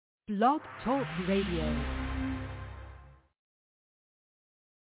Blog Talk Radio.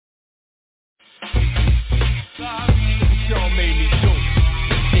 Y'all made me do.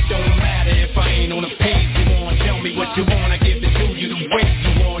 It don't matter if I ain't on the page. You wanna tell me what you want, I give it to you the way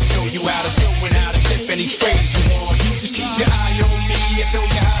you want. Show you how to do and how to tip any phrase you want. You just keep your eye on me, I show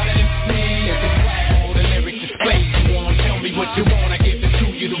you how to MC. If it's black, all the lyrics display. You wanna tell me what you want, I give it to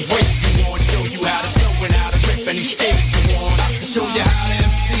you the way you want. Show you how to do and how to rip any stage you want. I show you how to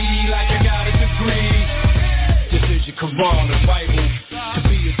MC like I got a degree. This is your Quran, the Bible. To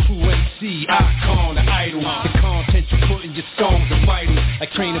be a true MC, icon, the idol. The content you put in your songs are vital.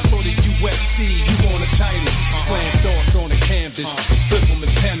 Like training for the UFC, you want a title. Slam thoughts on the canvas, flip them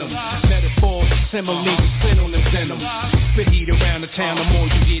and pen them. Metaphors, similes, spin on them venom. Spit heat around the town, the more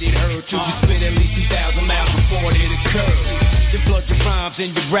you get it heard. Till you spit at least 2,000 miles before it occurs. Then flood your rhymes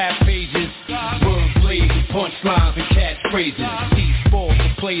in your rap pages. Word blades and punchlines and catchphrases. These balls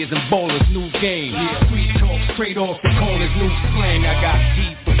for players and ballers, new game. Yeah, free talk straight off the corners, new slang. I got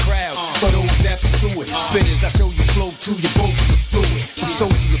deep for crowds, for those that pursue it. Spitters, I show you flow to your vocals are fluid. From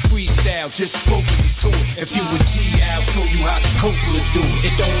social to freestyle, just focus to it. If you a G, I'll show you how the coastal do it.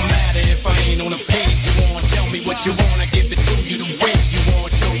 It don't matter if I ain't on the page. You want, tell me what you want, I give it to you the way you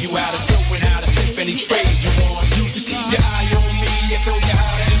want. Show you how to do and how to flip any phrase you want. You just keep your eye on me, I show you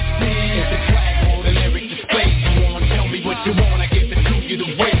how to MC. If it's black, all the lyrics display. You want, tell me what you want, I give it to you the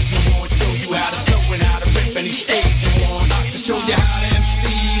way you want. Show you how to do and how to rip any stage you want. I show you how to MC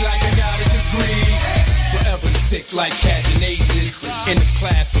like I got a degree. Forever sick like caginations. In the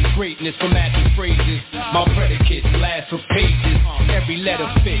class of greatness for matching phrases. My predicates last for pages. Every letter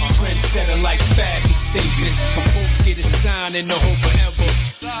fit, trendsetter like fashion statements. My folks get it signed in the hope forever.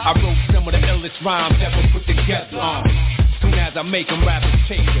 I wrote some of the illest rhymes ever put together. Soon as I make them, rappers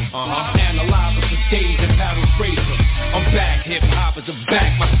take them. Analyze them for days and paraphrase them. I'm back, hip hoppers are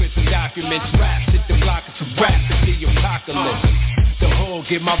back. My scripts and documents, raps hit the block of rap to the apocalypse. The whole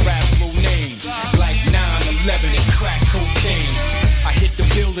give my rap full names like 9/11 and crack cocaine. I hit the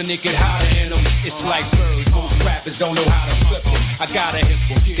building, it get hotter in them. It's like birds, most rappers don't know how to flip them. I gotta hit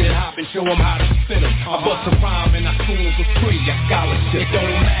them, get it hop and show them how to spit them. I bust a rhyme and I school them for free, I scholarship. It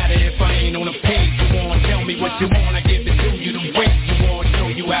don't matter if I ain't on the page. You want, tell me what you want, I give it to you the way you want. Show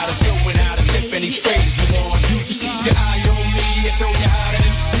you how to do and how to tip any phrase you want. You just keep your eye on me, I show you how to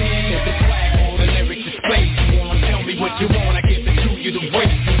MC. If it's black, all the lyrics display. You want, tell me what you want, I give it to you the way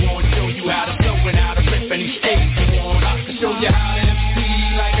you want. Show you how to do and how to rip any stage you want. I can show you how to MC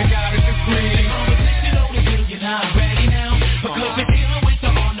like I got a degree. Competition on the bill, you're not ready now. Because we're dealing with the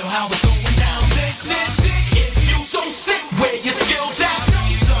all know how it's going down. This if you so sick, where your skills at?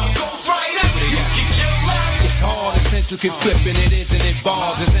 Goes right up, you can chill out. It's hard, it's intricate flipping, it isn't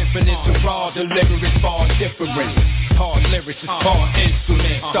involved. It's infinite to raw, deliver is far different. Hard lyrics is hard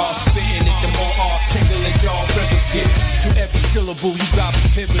instruments. Start spitting it, the more articulate y'all rhythms get. To every syllable you drop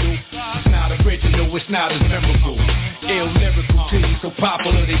is pivotal. It's not original, it's not as memorable. Ill lyrical to you, so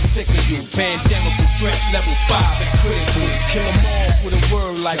popular they sick of you. Pandemical threat, level 5 and critical. Kill them all with a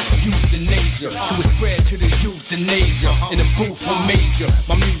word like euthanasia. To it spread to the euthanasia. In the booth I'm major.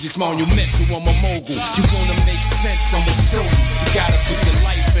 My music's monumental, I'm a mogul. You wanna make sense, I'ma show you. You gotta put your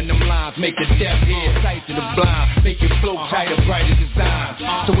life in them lines. Make the deaf hear sight to the blind. Make your flow tighter, brighter design.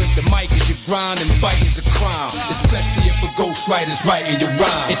 So if the mic is your grind and bite is a crime. Especially if a ghostwriter's writing your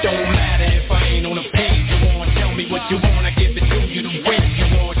rhyme. It don't matter if I ain't on the page. You want, tell me what you want, I give it to you the way you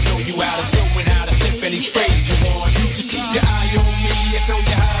want. Show you how to do and how to flip any phrase you want. You just keep your eye on me, I show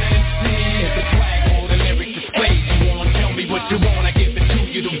you how to MC. If it's black, all the lyrics display. You want, tell me what you want, I give it to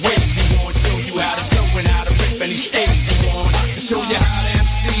you the way you want. Show you how to do and how to rip any stage you want. I can show you how to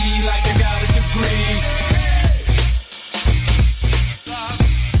MC like I got a degree.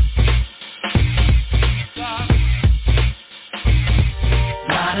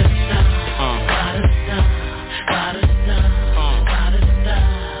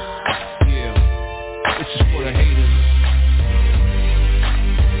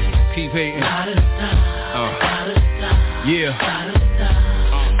 Keep hating. Yeah.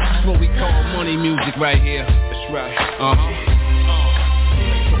 That's what we call money music right here. That's right.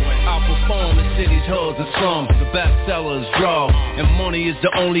 I'll perform in cities, hubs, and slums. The best sellers draw, and money is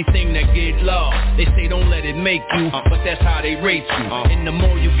the only thing that get lost. They say don't let it make you, but that's how they rate you. And the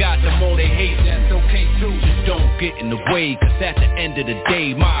more you got, the more they hate. That's okay too. Just don't get in the way, cause at the end of the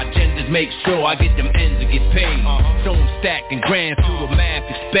day, my agenda's make sure I get them ends to get paid. Don't stack and grand through a math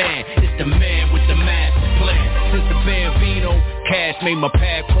expand. It's the man with the master plan. Since the Bambino cash made my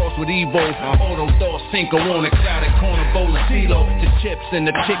path cross with Evo. All those thoughts Cinco on a crowded corner bowl of CeeLo. The chips and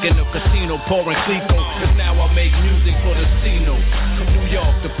the chicken, the casino pouring Clico. Cause now I make music for the Cino. From New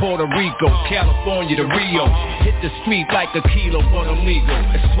York to Puerto Rico, California to Rio. Hit the street like a kilo, but I'm legal.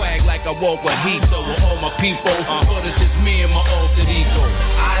 It's swag like I walk with heat, so with all my people. But it's just me and my alter ego.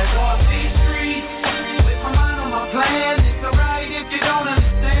 I walk these streets with my mind on my plan. It's alright if you don't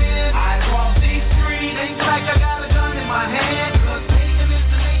understand. I walk these streets, ain't like I got a gun in my hand. Cause Satan is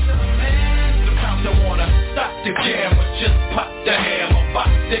the nature of man. Sometimes I wanna stop the camera, just pop the hammer, box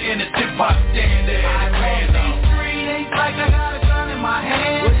the innocent bystander. I walk these streets, ain't like I got a gun in my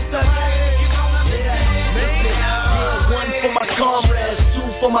hand. It's alright if you don't understand. One for my comrades,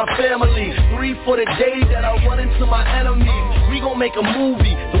 two for my family, three for the day that I run into my enemies. We gon' make a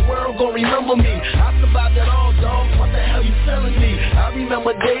movie, the world gon' remember me. I survived it all, dog, what the hell you telling me? I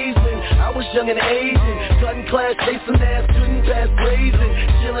remember days when I was young and Asian, cutting class, chasing ass, couldn't pass blazing,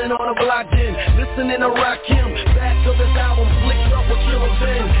 chilling on the block then, listening to Rakim, back of his album, flicked up with Killer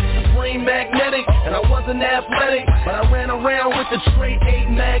Ben, supreme magnetic, and I wasn't athletic, but I ran around with the straight 8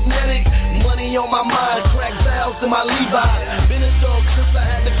 magnetic, money on my mind, crack valves in my Levi's, been a dog since I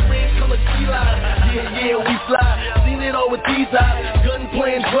had the cream color key line, yeah, we fly, seen it all with these eyes, gun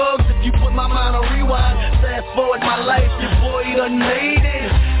playing drugs, if you put my mind on rewind, fast forward my life, your boy done made it,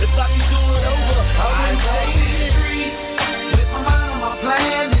 if I can do it over, I wouldn't take it. Streets with my mind on my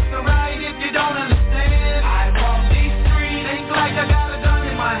plan, it's alright if you don't understand. I walk these streets, ain't like I got a gun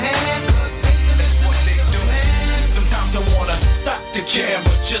in my hand. Cause Satan is what they do. Sometimes I wanna stop the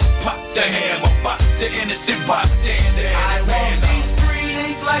camera, just pop the hammer, box the innocent bystander. I walk these streets,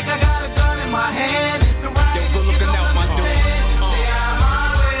 ain't like I got a gun in my hand. It's alright if you don't understand.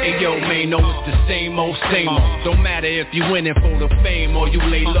 Hey yo, man, know it's the same old, same old. Don't matter if you winning for the fame or you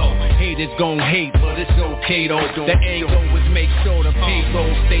lay low. Haters gon' hate, but it's okay though. The aim always make sure the payroll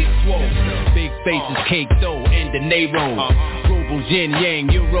stay swole. Big faces, cake dough, and the Nero. Rubles, yin yang,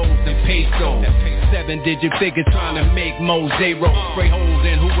 euros, and pesos. 7-digit figures trying to make more zeros. Spray holes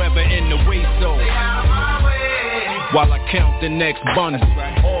in whoever in the way so. While I count the next bundle,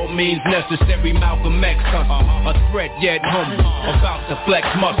 all means necessary, Malcolm X hustle. A threat yet humble, about to flex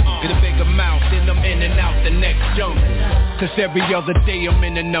muscle. Get a bigger mouth, then I'm in and out the next jungle. Cause every other day I'm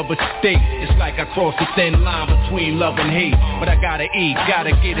in another state. It's like I cross the thin line between love and hate. But I gotta eat,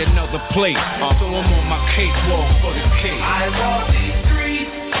 gotta get another plate. So I'm on my cakewalk for the cake. I walk these streets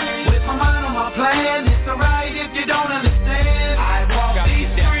with my mind on my plan. It's alright if you don't understand. I walk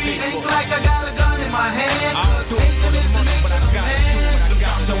these streets, ain't like I got a gun in my hand. I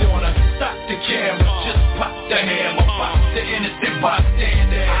wanna stop the camera, just pop the hammer, box the innocent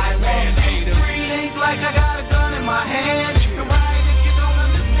bystander. I want the street, ain't like I got a gun in my hand. You can ride if you don't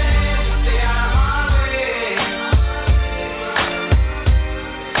understand. Stay out of my way.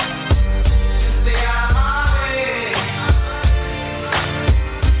 Just stay out of my way.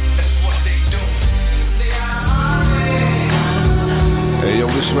 That's what they do. Stay out of my way. Hey yo,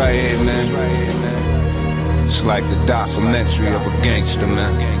 this right here, man. It's like the documentary of a gangster,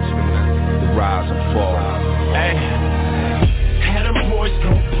 man. The rise and fall. Hey, had them boys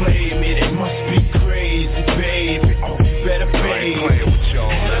gon' play me, they must be crazy, baby. Oh, you better pay.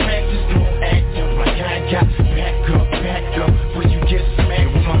 Had them actors gon' act up like I ain't got to back up when you get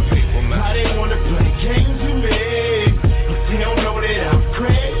smacked up. How they wanna play games with me, but they don't know that I'm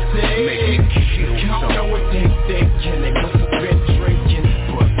crazy. They don't know what they thinking, they must have been drinking,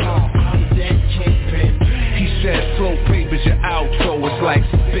 but I'm that kingpin. He said flow papers your outro, it's like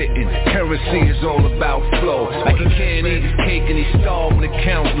spitting. Currency is all about flow. Like he can't eat his cake and he starved when it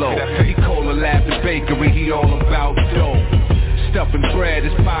count low. He call a laughing bakery, he all about dough. Stuffing bread,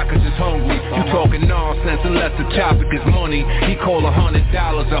 his pockets is hungry. You talking nonsense unless the topic is money. He call $100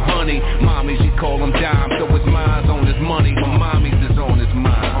 a honey. Mommies, he call them dimes, so his mind's on his money. But mommies is on his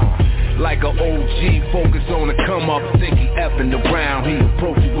mind. Like a OG, focus on the come up. Think he effing around, he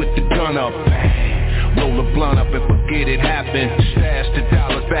approach you with the gun up. Roll a blunt up and forget it happened. Stash the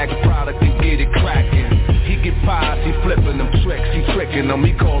dollars, bag of product and get it cracking. He get pies, he flipping them tricks, he tricking them.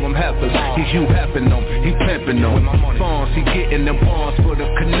 He call them heifers, he Hugh Heffing them, he pimping them. Fonz, he getting them bonds for the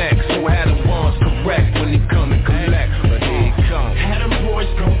connect. So had them bonds correct when he come and collect. But here he come. Had them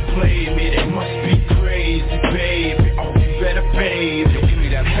boys gon' play me, they must be crazy, baby. Oh, you better pay me. Give me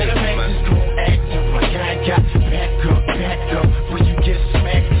that paper, man. Had them actors gon' act up like I ain't got to back up when you get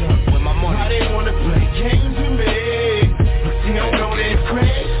smacked up. With my money, how they wanna play games with me, but they don't know they're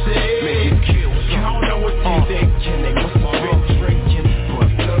crazy. Make it kill. You don't know what they thinking, they must have been drinking, but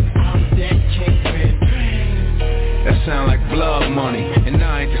look, I'm that kingpin. That sound like blood money, and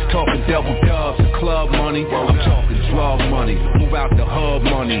I ain't just talking double dubs and club money. I'm talking drug money.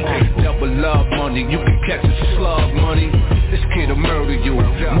 catch a slug money. This kid'll murder you.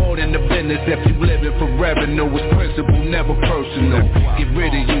 More than the business if you living for revenue. It's principle, never personal. Get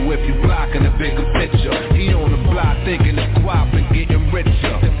rid of you if you blocking a bigger picture. He on the block thinking it's guap and getting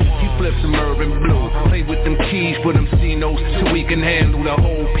richer. He flips some urban blue. Play with them keys for them C-notes so he can handle the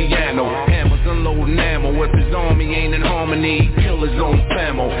whole piano. Hammers unloading ammo. If his army ain't in harmony, he kill his own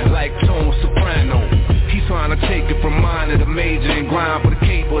famo. Like Tone Soprano. He's trying to take it from minor to major and grind for the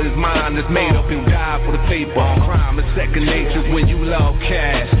caper. His mind is made up, he'll die for the paper. Crime is second nature when you love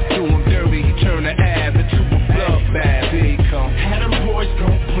cash. Do him dirty, he turn the ab into a bloodbath. Here he come. And them boys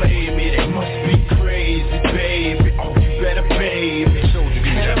don't play me, they must be crazy, baby. Oh, you better pay me. Showed you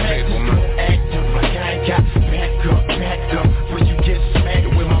that paper, man. Act up like I ain't got back up. When you get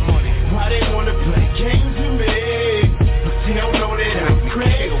smacked with my money, why they wanna play games with me? But they don't know that I'm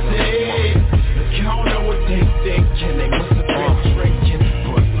crazy. I don't know what they thinking, they must have been drinking.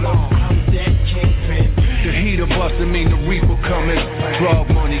 But no, I'm that kingpin. The heater bustin' mean the reaper coming. Drug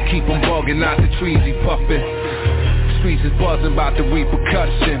money keep him bugging, not the trees he puffin'. Streets is buzzing about the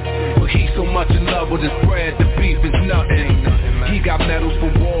repercussion. But he's so much in love with his bread, the beef is nothing. He got medals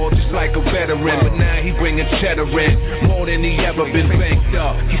for war just like a veteran. But now he bringing cheddar in, more than he ever been banked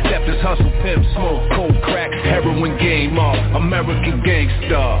up. He stepped his hustle, pimp, smoke, cold crack, heroin game up. American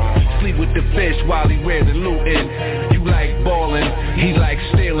gangster. Sleep with the fish while he wear the lootin'. You like ballin', he like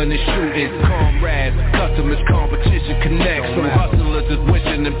stealing and shooting. Comrades, customers, competition connects. So hustlers is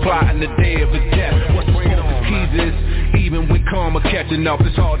wishing and plotting the day of his death. What's the smoke keys is? Even with karma catching up,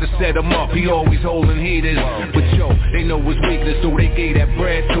 it's hard to set him up. He always holding heaters. But yo, they know his weakness, so they gave that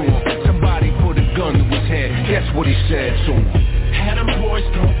bread to him. Somebody put a gun to his head, guess what he said to him? And them boys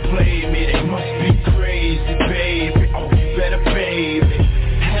don't play me, they must be crazy, baby. Oh, you better pay me.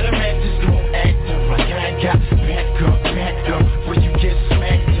 And them actors don't act up like I ain't got back up. When you get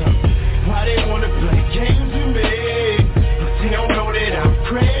smacked up, why they wanna play games with me? But they don't know that I'm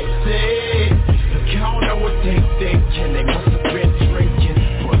crazy. Look, I don't know what they thinking, they must have been drinking.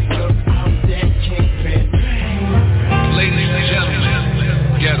 But look, I'm that kingpin. Ladies and gentlemen,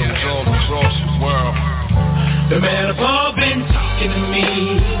 ghettos all across the world. The man above been talking to me.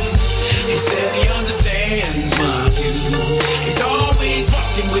 He said he understands my view. He's always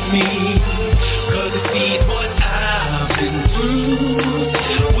walking with me, cause he sees what I've been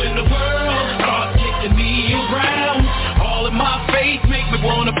through. When the world starts kicking me around, all in my face make me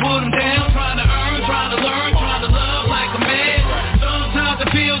wanna put him down. Trying to earn, trying to learn, trying to love like a man. Sometimes it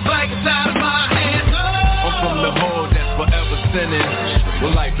feels like it's out of my hands. I'm from the hood that's forever sinning.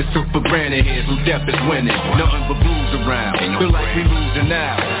 Well, life is took for granted here, so death is winning. Nothing but blues around, feel like we losing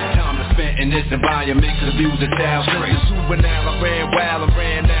now. Time to spend in this environment, cause music style. Since the juvenile, I ran wild, I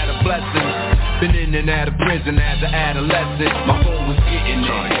ran out of blessings. Been in and out of prison as an adolescent. My phone was getting in.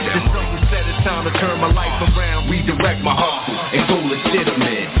 Then something said it's time to turn my life around, redirect my hustle, and go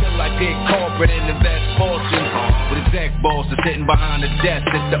legitimate. Till I get corporate and invest fortune. With exec boss is sitting behind the desk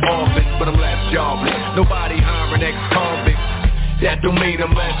at the office, but I'm left jobless. Nobody hiring ex-convicts. That don't mean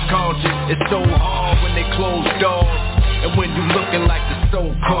I'm less conscious. It's so hard when they close doors, and when you looking like the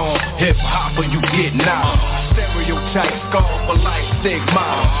so-called hip-hopper, you getting out. Stereotype scar for life,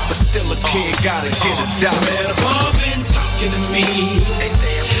 stigma, but still a kid gotta get a job. The man above been talking to me.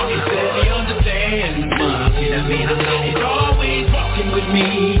 He said he understands my view. He's always walking with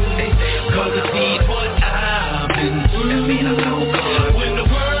me, cause he sees what I've been through. When the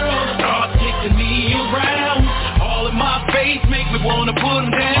world starts kicking me around, all in my face make me wanna put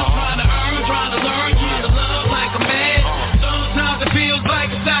him down. Trying to earn, trying to learn, trying to love like a man. Sometimes it feels like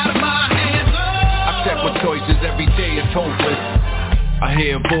it's out of my hands. I check my choices every day, it's hopeless. I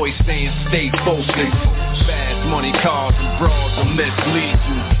hear a voice saying stay focused. Fast money, cars and bras will mislead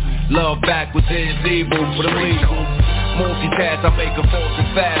you. Love backwards is evil, but I'm legal. Multitask, I make a fortune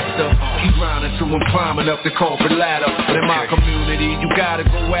faster. Keep grinding till I'm climbing up the corporate ladder. But in my community, you gotta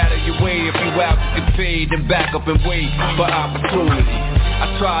go out of your way. If you out to get paid, then back up and wait for opportunity.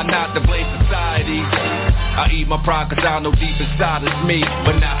 I try not to blame society. I eat my pride cause I know deep inside it's me,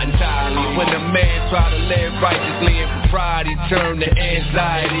 but not entirely. When a man try to live righteously and propriety turn to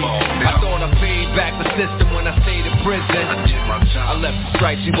anxiety. I thought I paid back the system when I stayed in prison. I left the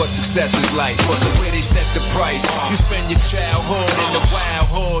stripes, see what success is like. But the way they set the price, you spend your childhood in the wild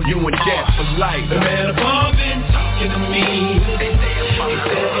hood, you in debt for life. The man above been talking to me. He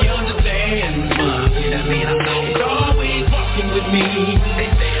said he understands my view. He's always walking with me,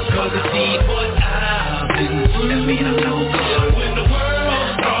 cause he sees what I've been through. When the world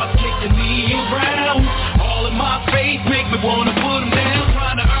starts kicking me around, all in my face make me wanna put him down.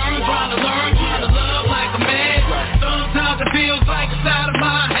 Trying to earn, trying to learn, trying to love like a man. Sometimes it feels like it's out of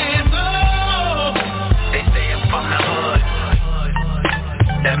my hands.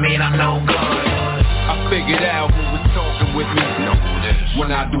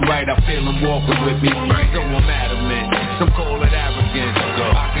 right, I feel them walking with me. So I'm adamant, some call it arrogance.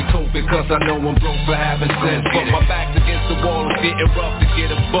 I can cope because I know I'm broke for having sense. But my back's against the wall, I'm getting rough to get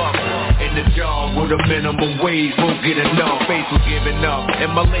a buck. In the job with a minimum wage, won't get enough. Face was giving up,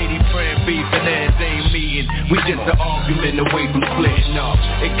 and my lady friend beefing and they ain't meeting. We just an argument away from splitting up.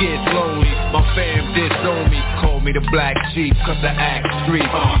 It gets lonely, my fam disown me. Call me the black sheep, cause I act street.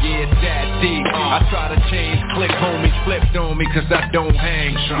 Yeah, it's that deep. I try to change, click homies flipped on me, cause I don't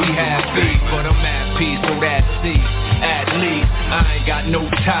hang. We have beef, but I'm at peace, so that's C. At least, I ain't got no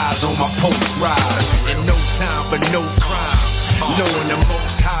ties on my post ride. And no time for no crime. Knowing the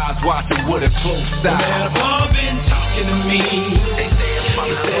most highs, watching with a close eye. Man, I've all been talking to me. They say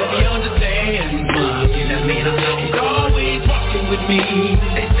he understands me. He's always walking with me.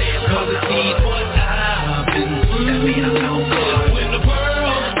 They say cause it sees what I've been through. When the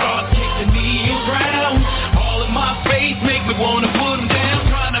world starts kicking me around, all of my faith make me wanna put them down.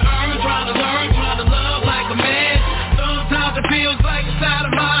 Trying to earn, trying to learn, trying to love like a man. Sometimes it feels like it's out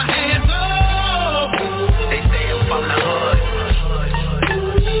of my hands. Oh, they say I'm from the hood.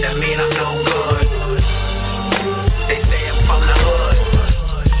 That mean I'm no good. They say I'm from the hood.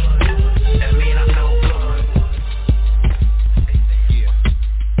 That mean I'm no good.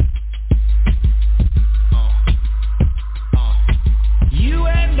 You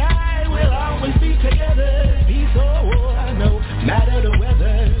and I will always be together. Peace or war, I know. Matter the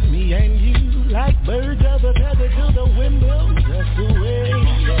weather. Me and you, like birds of a feather, till the wind blows us away.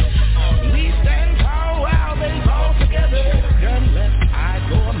 We stand tall while they fall together. Gun left, I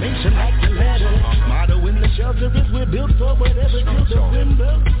go a mission like the ladder. Motto in the shelter is we're built for whatever, till the wind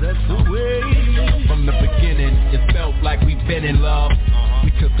blows us away. From the beginning, it felt like we've been in love.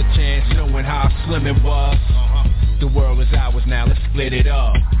 We took a chance knowing how swimming was. The world is ours now, let's split it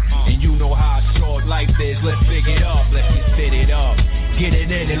up. And you know how short life is, let's big it up, let's get fitted up. Get it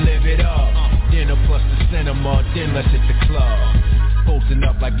in and live it up. Dinner plus the cinema, then let's hit the club. Posting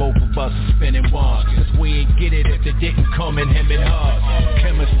up like both of us are spinning ones. Cause we ain't get it if they didn't come in him and her.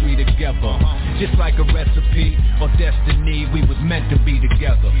 Chemistry together, just like a recipe or destiny, we was meant to be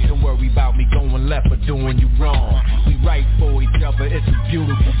together. Don't worry about me going left or doing you wrong. We right for each other, it's a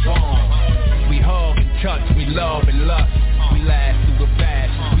beautiful bond. We hug and touch, we love and lust. We laugh through the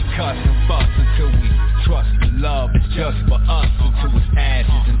past, we cuss and fuss until we trust the love is just for us. Until it's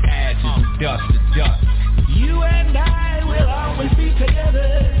ashes and ashes and dust to dust. You and I will always be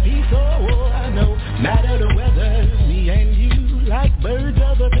together. Peace or war, I know. Matter the weather. Me and you, like birds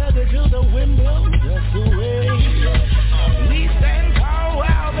of a feather, till the wind blows us away. We stand tall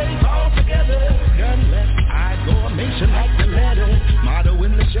while they fall together. Gun left, I go a mission like the ladder. Motto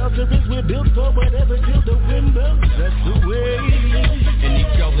in the shelter is we're built for whatever, till the wind blows us away. In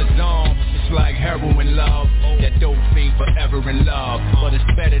each other's arms, it's like heroin love. That dope fiend forever in love, but it's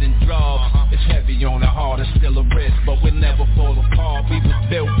better than drugs. It's heavy on the heart, it's still a risk, but we'll never fall apart. We was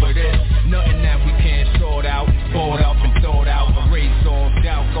built for this. Nothing that we can't sort out. Bought up and thought out. Erase all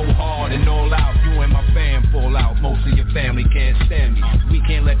doubt. Go hard and all out. You and my fam fall out. Most of your family can't stand me. We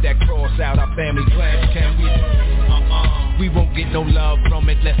can't let that cross out our family clash, can we? We won't get no love from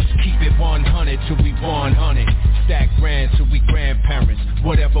it. Let's just keep it 100 till we 100. Stack grand till we grandparents.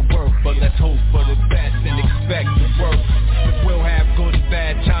 Whatever work, but let's hope for the best and expect the worst. Cause we'll have good and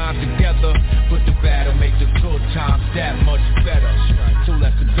bad times together, but the battle make the good times that much better. So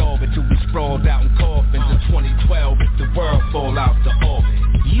let's absorb it till we sprawled out in coffins. In 2012, if the world fall out the orbit.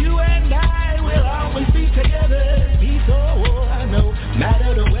 You and I will always be together. Peace or war, I know.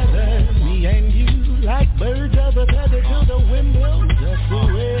 Matter the weather. Me and you, like birds of a feather, till the wind blows us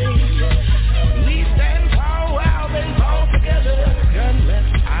away. We stand tall while they fall together. Gun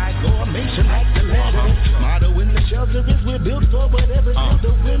left, I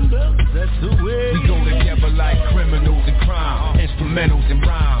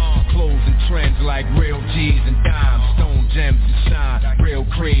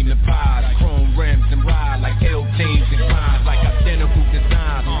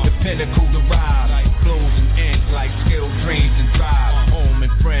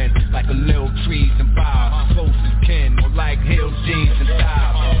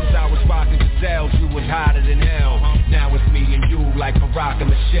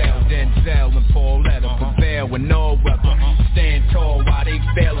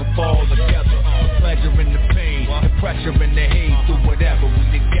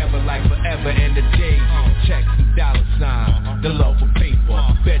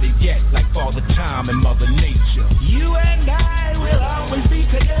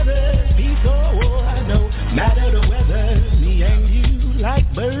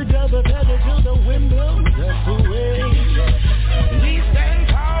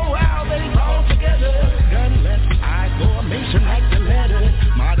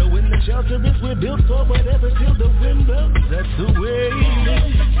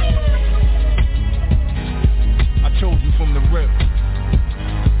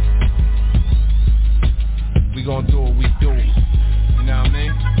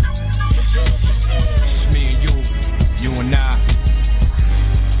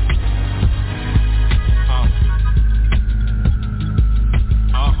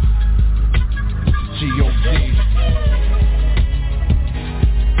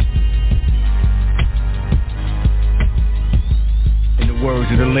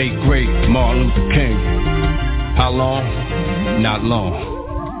not long.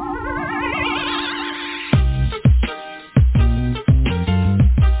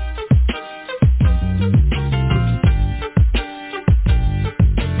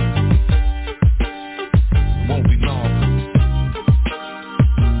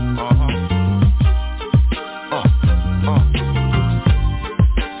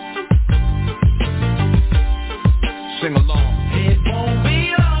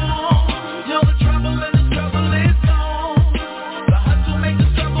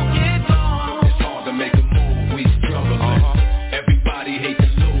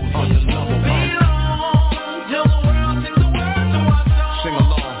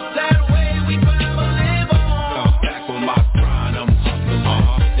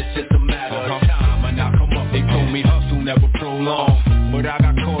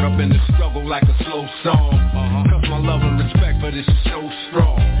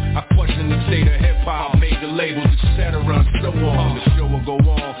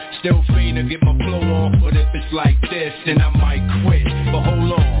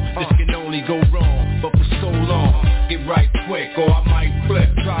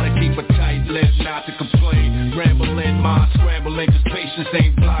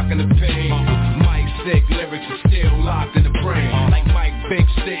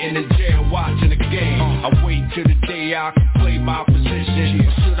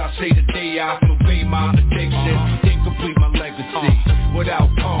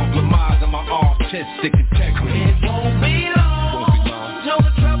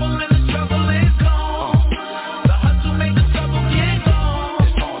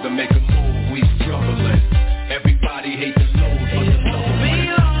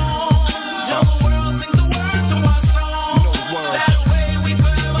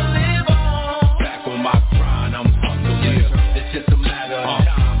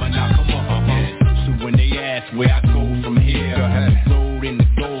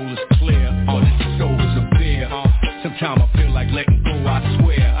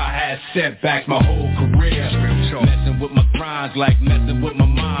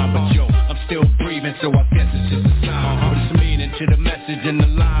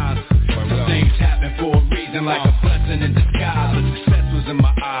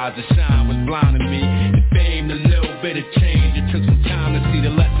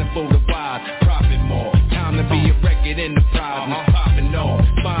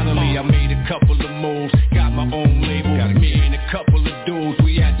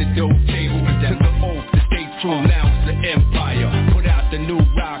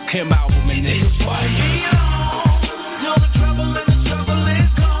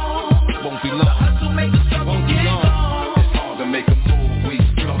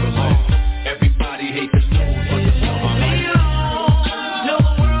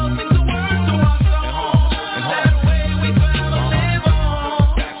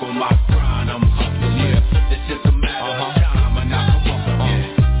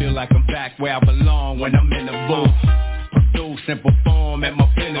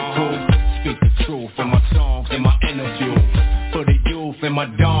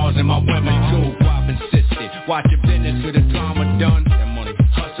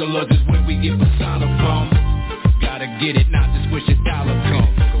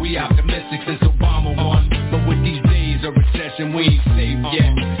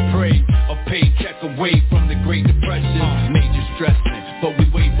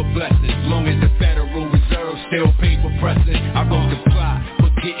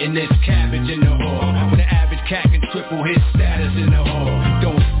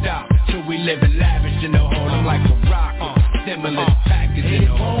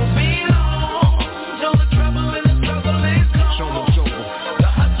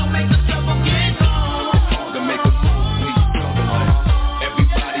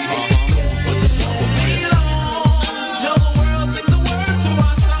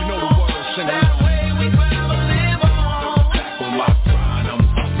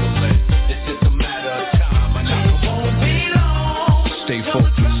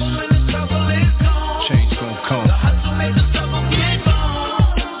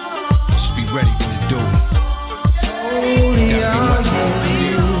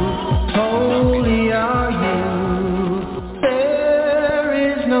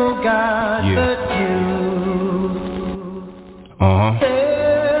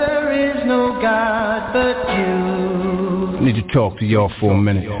 Talk to y'all for a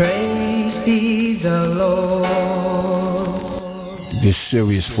minute. Praise be the Lord. Get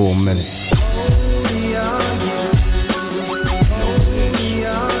serious for a minute.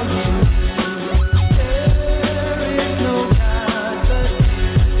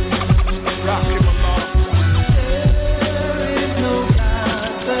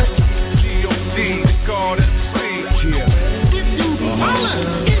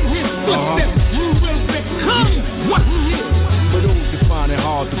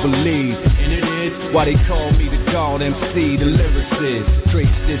 Why they call me the God MC, the lyricist.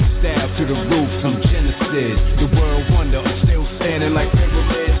 Trace this style to the roots from Genesis. The world wonder, I'm still standing like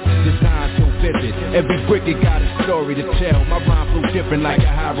pyramids. Design so vivid, every brick it got a story to tell. My rhyme flow different like a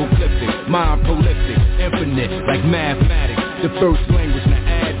hieroglyphic. Mind prolific, infinite like mathematics. The first language, now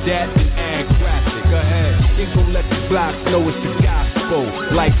add that and add graphic. Go ahead, ain't gon' let the blocks know it's the gospel.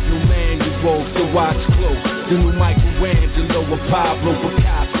 Life's new manual, so watch close. The new Michelangelo and Pablo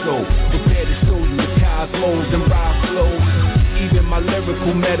Picasso. Prepare to show you the cosmos and rock flows. Even my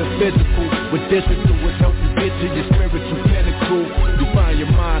lyrical metaphysical with this to do is help you get to your spiritual pinnacle. You find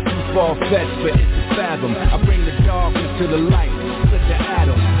your mind too far-fetched for it to fathom. I bring the darkness to the light, split the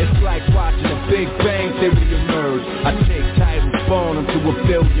atom. It's like watching a Big Bang Theory emerge. I take titles, spawn them to a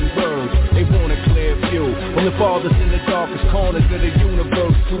billion words. They want a clear view from the farthest in the darkest corners of the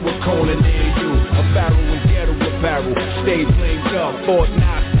universe to a corner near you. A barrel and ghetto apparel, stay flamed up, Fort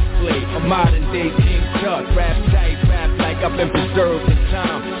Knox display. A modern day King Tut, rap tight, rap like I've been preserved in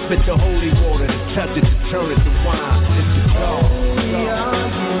time. Spit the holy water to touch it, to turn it to wine. It's the dog.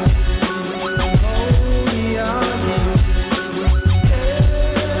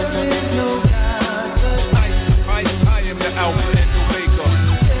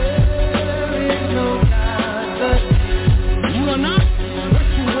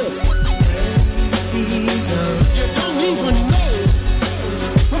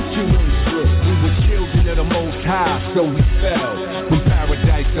 So we fell from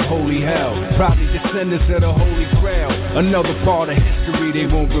paradise to holy hell. Probably descendants of the Holy Grail. Another part of history they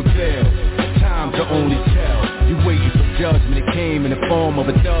won't reveal. Time to only tell. You waiting for judgment. It came in the form of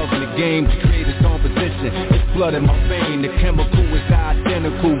a dog in the game to create its own position. It's blood in my vein. The chemical is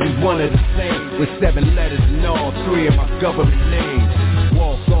identical. We one of the same. With 7 letters in all 3 of my government names.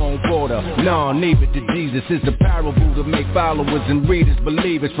 Walk on water, neighbor to Jesus is the parable to make followers and readers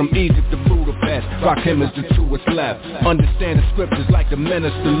believers from Egypt to Budapest. Rock him as the truest left. Understand the scriptures like the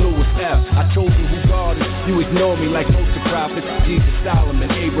minister Louis F. I told you who God is, you ignore me like most of the prophets. Jesus,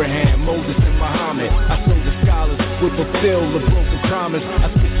 Solomon, Abraham, Moses, and Muhammad. I show the scholars will fulfill the broken promise. I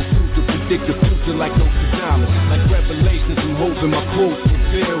speak the truth to predict the future like Nostradamus. Like revelations, I'm hoping my quotes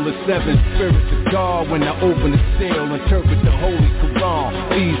reveal the 7 spirits of God when I open the seal, interpret the Holy Quran.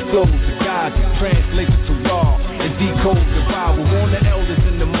 These flows of God translate to raw and decode the Bible. On the elders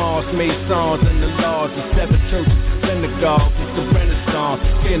in the mosque, Masons in the laws, the 7 churches, synagogues, it's the Renaissance,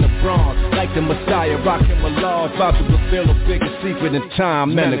 in the bronze, like the Messiah, rocking my laws, about to reveal a bigger secret in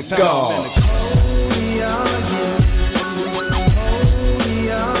time, men of God. Holy are you.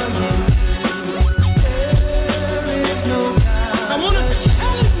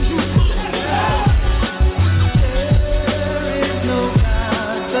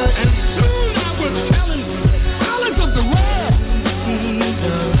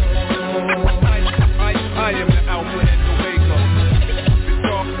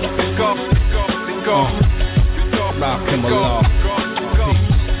 Rock him along.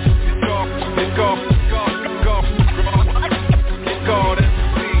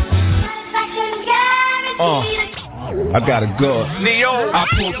 I gotta go. I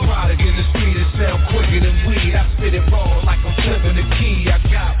pull product in the street and sell quicker than weed. I spit it raw like I'm flipping the key. I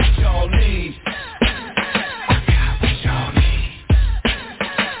got what y'all need.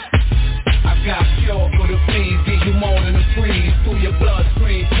 I got cure for the fiends. Give you more than a freeze. Through your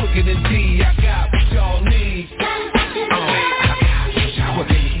bloodstream quicker than D. I got what y'all need. What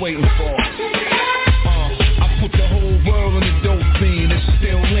they was waiting for. I put the whole world in the dope fiend. It's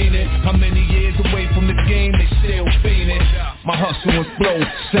still leaning. How many years away from the game? They still fiending. My hustle and flow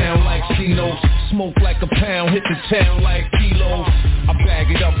sound like Cinos. Smoke like a pound, hit the town like kilos. I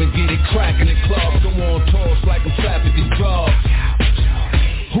bag it up and get it cracking in clubs. Go on tours like I'm trafficking drugs.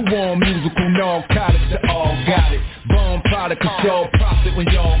 Who want musical narcotics? They all got it. Bomb product, cause y'all profit when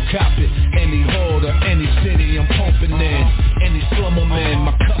y'all cop it. Any hood or any city I'm pumping in. Any slumber man,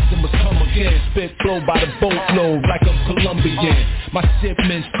 my customers come again. Spit flow by the boatload like I'm Colombian. My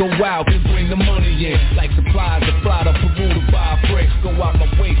shipments go out and bring the money in. Like supplies that fly to Peru to buy bricks. Go out my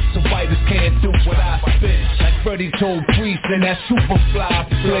way so fighters can't do what I spit. Like Freddie told Priest in that super fly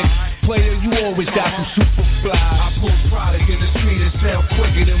flick. Player, you always got some super fly. I pull product in the street and sell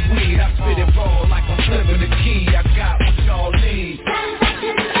quicker than weed. I spit it raw like I'm flipping the key. I got what y'all need.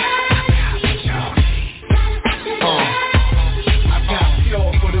 I got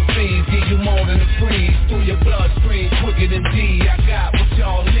cure for the fiends. Give you more than a freeze. Through your bloodstream quicker than D. I got what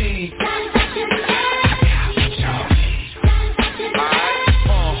y'all need.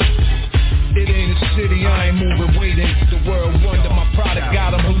 It ain't a city, I ain't moving, waiting. The world wonder, my product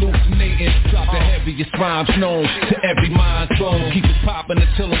got them hallucinating. Drop the heavy obvious rhymes known to every mind's bone. Keep it poppin'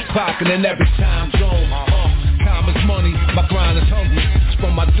 until I'm clockin' in every time zone. Time is money, my grind is hungry. It's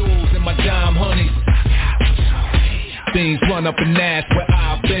for my dudes and my dime honeys. Things run up and ask where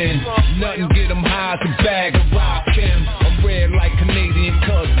I've been. Nothing get them high as a bag of rock them. I'm red like Canadian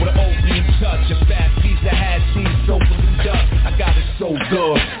cuts with an opium touch. A fat piece of hat seen soap and dust. I got it so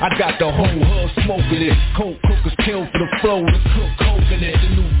good, I got the whole hood smoking it. Coke cookers kill for the flow, the cook coconut.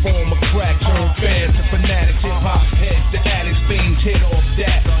 The new form of crack, turn fans to fanatics. Hip-hop heads, the addicts, fiends hit off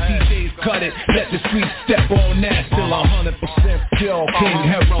that. DJs cut it, let the streets step on that. Still 100% pure, King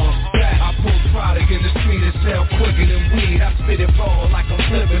Heron. I pull product in the street and sell quicker than weed. I spit it raw like I'm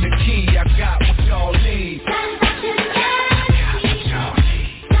flipping the key. I got what y'all need.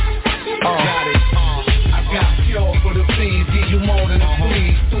 I got pure for the fiends. Give you more than a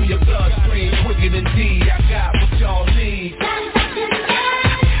breeze. Through your bloodstream, quicker than D. I got what y'all need.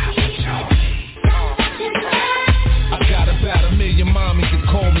 I got about 1 million mommies that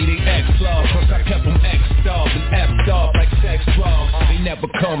call me they ex-love. Cause I kept them X'd up and F'd up like sex drugs. They never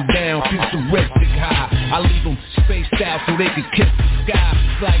come down, futuristic high. I leave them spaced out so they can kiss the sky.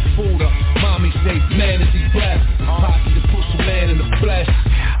 Like Buddha, mommy say, man is he blessed. Posse to push a man in the flesh.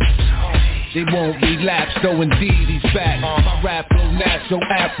 They won't relapse, though indeed he's back. My rap flow natural,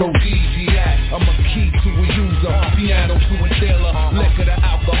 aphrodisiac. I'm a key to a user, piano to a dealer. Liquor to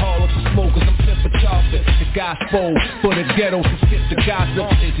alcoholics and smokers, I'm fit for chocolate. The gospel for the ghetto, so skip the gossip.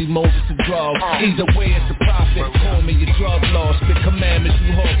 Izzy Moses to drugs, either way it's a profit. Call me your drug law, spit commandments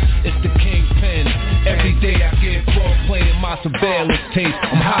you hook. It's the kingpin. Every day I get broke playing my surveillance tape.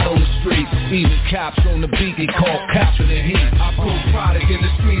 I'm hot on the street, even cops on the beat, they call cops in the heat. I pull product in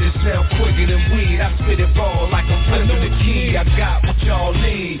the street and sell quicker than weed. I spit it raw like I'm flipping the key. I got what y'all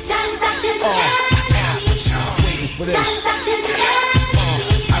need. Waiting for this. I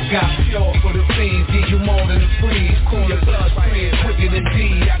got pure for the fiends. Give you more than a breeze. Cool your bloodstream quicker than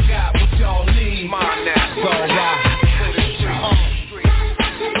D. I got what y'all need. Mine now. It's alright.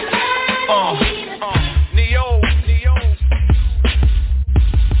 Neo.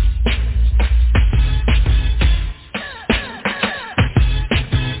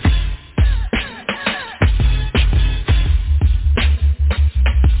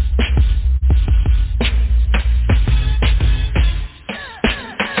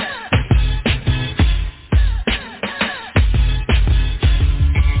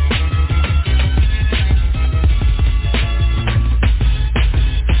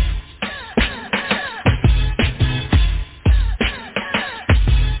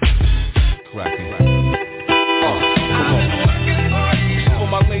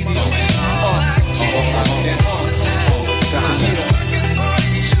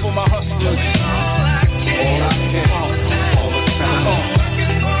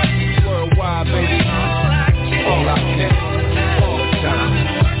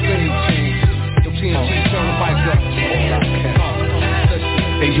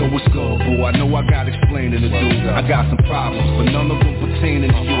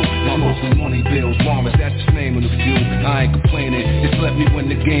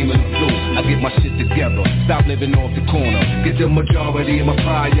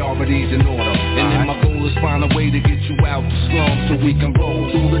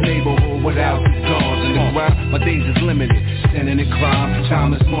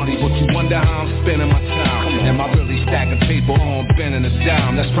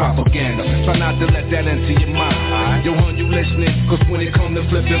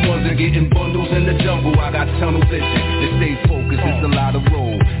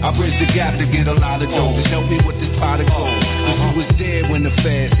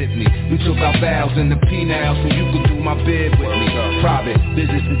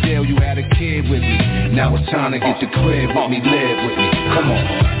 Trying to get the crib with me, live with me. Come on.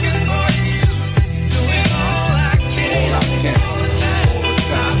 Doing all I can. All I can. All the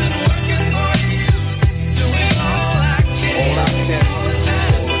time. Doing all I can. All I can.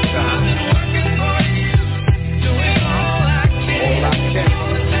 All the time. Doing all I can. All I can.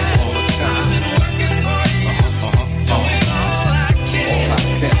 All the time. All I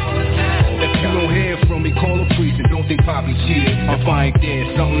can. If you don't hear from me, call a priest and don't think Poppy cheated. If I ain't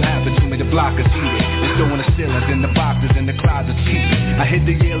dead, something happened to me, the block is heated. In the ceilings, in the boxes, in the closets, keep it. I hit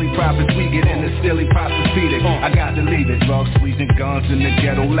the yearly profits, we get in the silly prostituted. I got to leave it, drugs, squeezing guns in the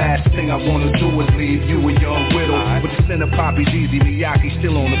ghetto. Last thing I wanna do is leave you a young widow. With the center Poppy's easy, Miyake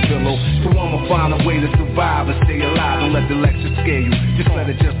still on the pillow. So I'ma find a way to survive and stay alive. Don't let the lecture scare you, just let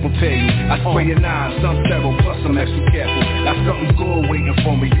it just prepare you. I spray a 9, some several, plus I'm extra careful. Got something good waiting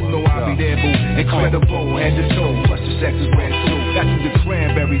for me, you know I'll be there, boo. Incredible, head to toe, plus the sex is red too. Got you the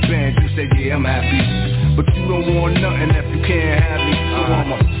cranberry band, you say yeah I'm happy, but you don't want nothing if you can't have me. So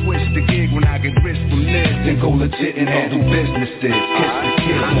I'ma switch the gig when I get rich from this, then go legit and handle businesses. Kiss the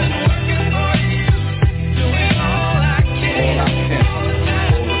kid. Doing all I can. All I can.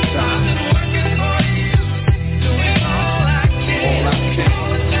 All the time. Working for you. Doing all I can. All I can.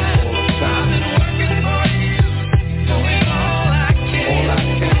 All the time. Working for you. Doing all I can. All I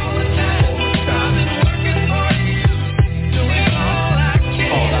can. All the time. Working for you. Doing all I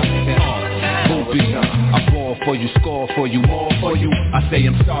can. All I can. Movies, I ball for you, score for you, more for you. I say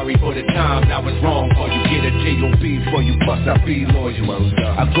I'm sorry for the times I was wrong for you. Get a J.O.B. for you, plus I be loyal.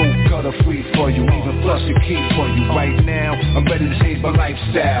 I go gutter free for you, even flush a key for you. Right now, I'm ready to change my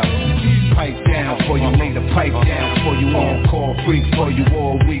lifestyle. Pipe down for you, lay the pipe down for you. On call free for you,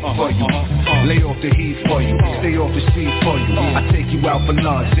 all week for you. Lay off the heat for you, stay off the street for you. I take you out for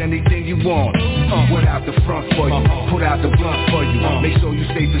lunch, anything you want. Without the front for you, put out the blunt for you. Make sure you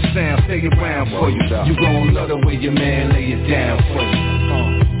stay the sound, stay around for you. You gon' love the way your man lay it down for you.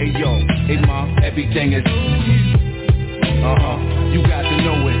 Hey yo, hey mom, everything is you got to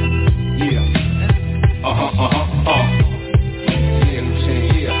know it. Yeah.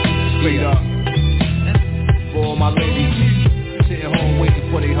 Yeah, straight up. For all my ladies sitting home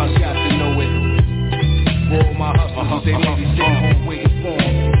waiting for they hustle, got to know it. For all my hustlers, they ladies sitting home waiting for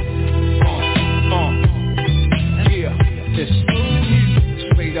them. Yeah, it's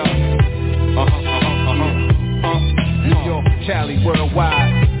straight up. New York, Cali,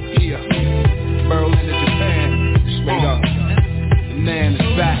 worldwide. Yeah, Berlin to Japan. Straight up. The man is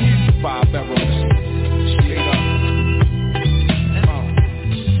back. 5 barrels. Straight up.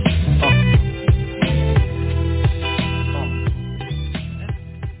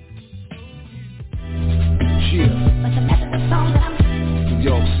 New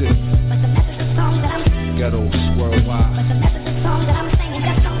York City. Ghettos worldwide.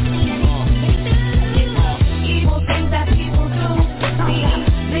 Evil things that people do,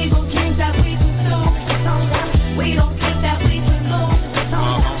 legal things that we can do. We don't think that we can lose.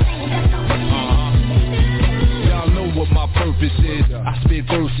 Y'all know what my purpose is. I spit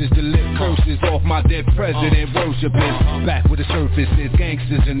verses to lift curses off my dead president worshipers. Back where the surface is,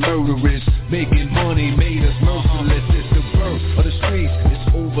 gangsters and murderers. Making money made us merciless. It's the birth of the streets.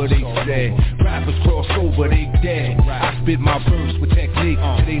 It's over, they said. Rappers cross over, they dead. I spit my verse with technique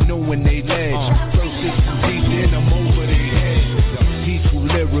till they know when they ledge. Verses too deep, then I'm over their head. He's too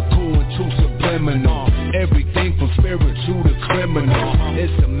lyrical and too subliminal. Everything from spiritual to criminal.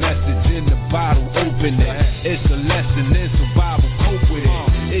 It's a message in the bottle, open it. It's a lesson in survival, cope with it.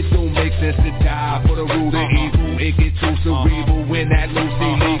 It don't make sense to die for the root of evil. It gets too cerebral when that loose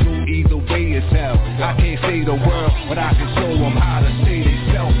illegal. Either way it's hell. I can't save the world, but I can show them how to save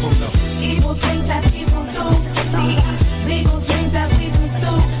themselves from the evil things that people do, legal things that we can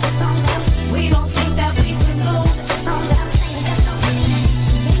do. We don't think that we can lose.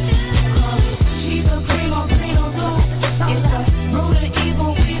 She's a primo, primo, do. It's the root of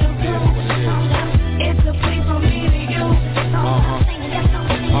evil, we the root. It's a plea from me to you.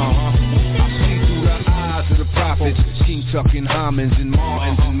 I see through the eyes of the prophets, King Tucking Hammonds and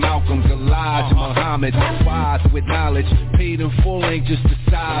Martins and Malcolms, Elijah, Muhammad, wise with knowledge, paid in full ain't just the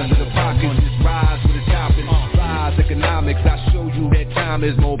size of the pockets, just rise with the topping, rise economics. I show you that time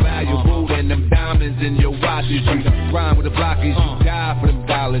is more valuable than them diamonds in your watches. You grind with the blockage, you die for them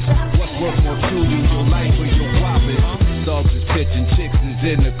dollars. What's worth more to you, your life or your profit? Thugs is pitching, chicks is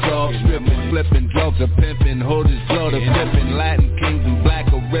in the club, stripping, flipping, drugs are pimping, hood is blood are flipping, Latin kings and black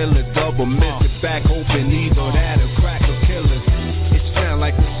gorilla, double miss it back, hoping either that or crack or killers. It sound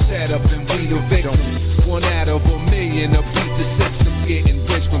like a setup and we the victims. 1 out of a million, a beat the system, getting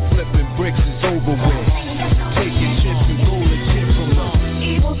rich from flipping bricks is over with. Taking chips and go legit from us.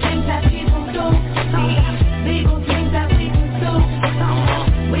 Evil things that people do, legal things that we can do.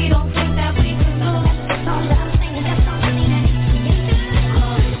 We don't think that we can lose.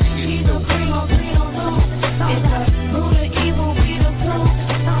 He's a primo, primo, do. It's the root of evil, we the proof.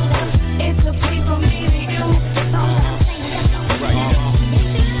 It's a plea from me to you. Right.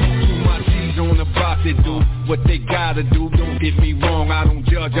 To my G's on the block, they do what they gotta do. Don't get me wrong, I don't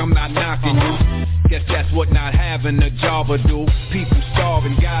judge, I'm not knocking you. Guess that's what not having a job will do. People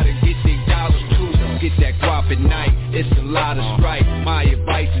starving, gotta get their dollars too. Get that guap at night, it's a lot of strife. My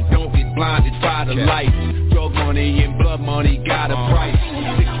advice is don't get blinded by the lights. Drug money and blood money got a price.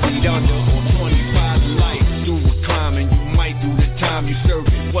 6 feet under or 25 to life. Do a crime and you might do the time you serve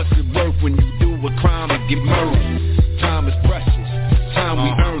it. What's it worth when you do a crime and get murdered? Time is precious, time we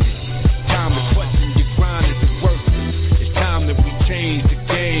earn it. Time to question your grind, is it worth it? It's time that we change the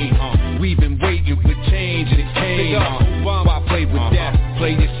game. We've been waiting for change and it came. Why play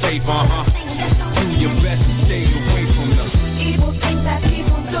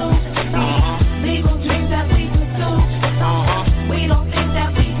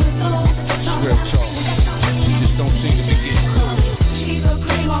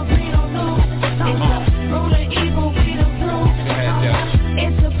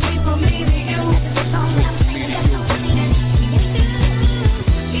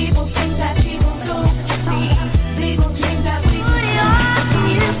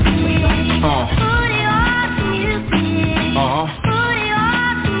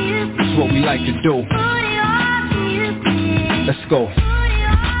like to do. Let's go.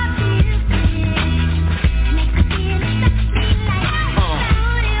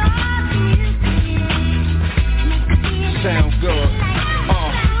 Sound good.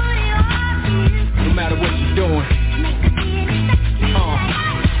 No matter what you're doing.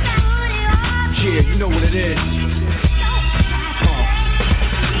 Yeah, you know what it is.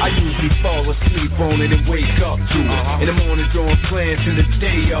 I usually fall asleep on it and wake up to it. In the morning drawing plans and the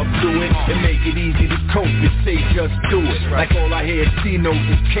day up to it. And make it easy to cope and say just do it. Like all I hear is C notes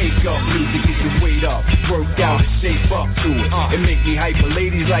and cake up music. Get your weight up, work out and shape up to it. And make me hyper,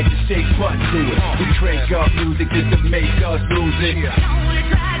 ladies like to shake butt to it. We crank up music just to make us lose it.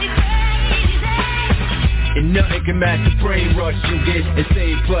 And nothing can match the brain rush you get. And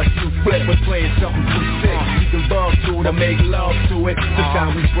say plus you flip with playing something too sick. You can bug to it or make love to it.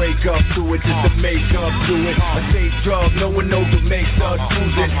 Sometimes we break up to it just to make up to it. A safe drug, no one knows what makes us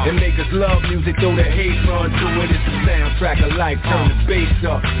use it. And make us love music, though the hate run to it. It's the soundtrack of life, turn the bass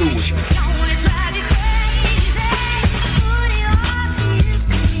up to it.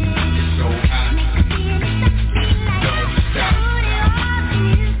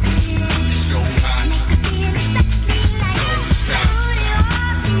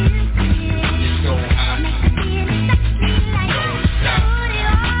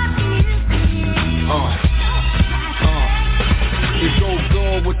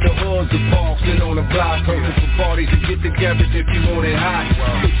 If you want it hot,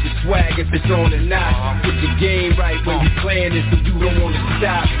 put your swag if it's on or not. Put your game right when you playing it so you don't want to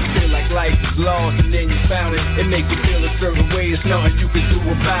stop. You feel like life is lost and then you found it. It make you feel a certain way, it's nothing you can do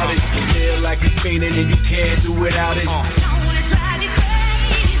about it. You feel like it's fiending and you can't do without it.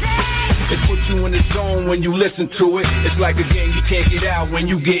 It puts you in the zone when you listen to it. It's like a game you can't get out when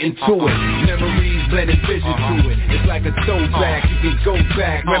you get into it. Memories blending vision to it. It's like a throwback, you can go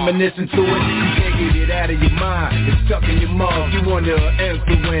back, reminiscing to it. You can't get it out of your mind, it's stuck in your mug. You under an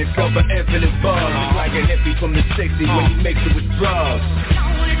influence of an infinite buzz. It's like a hippie from the 60s when you mix it with drugs.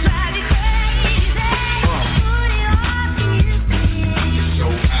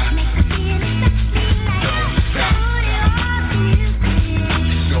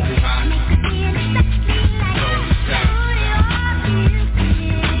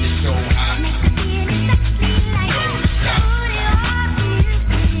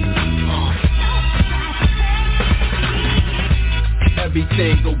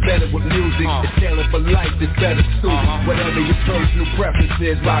 Everything go better with music. It's tailored for life, it's better suited. Whatever your personal preference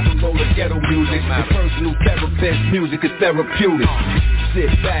is, rock and roll or ghetto music. Your personal therapist, music is therapeutic.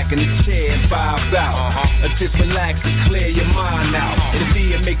 Sit back in the chair and vibe out. Or just relax and clear your mind out. It'll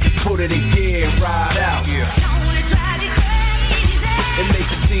be and make you put it in gear and ride out. It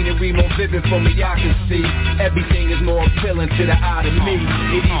makes the scenery more vivid for me, I can see. Everything is more appealing to the eye than me.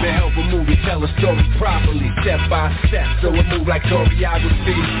 It even help a movie tell a story properly, step by step, so it move like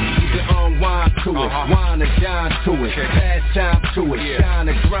choreography. You can unwind to it, wine or dine to it, pass time to it, shine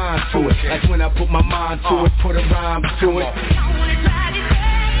or grind to it. Like when I put my mind to it, put a rhyme to it.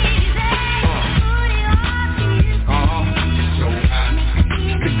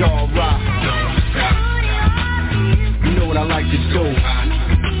 Cigar rock. You know what I like to do.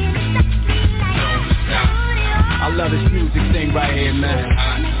 I love this music thing right here, man.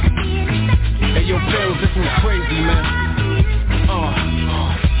 Hey, yo, Bills, this was crazy, man.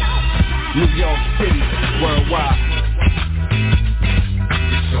 New York City, worldwide.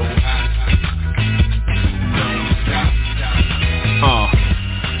 It's so hot. Don't stop.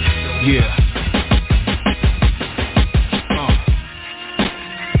 Yeah.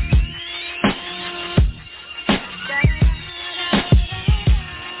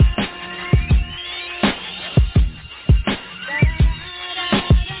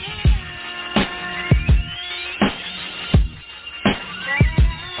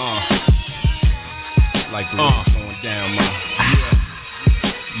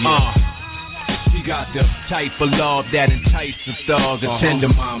 Type of love that entices thugs and tender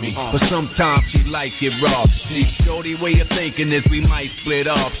mommy. But sometimes she like it raw. See, shorty way of thinking is we might split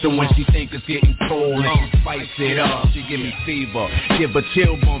up. So when she think it's getting cold and she spice it up, she give me fever, give her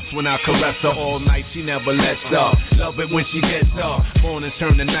chill bumps when I caress her all night. She never lets up. Love it when she gets up. Morning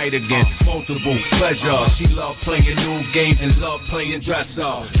turn to night again. Multiple pleasure. She love playing new games and love playing dress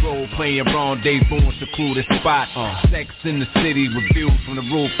up. Role playing rendezvous in secluded spot. Sex in the city with views from the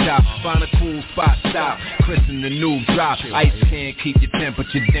rooftop. Find a cool spot, stop. Christen the new drop. Ice can't keep your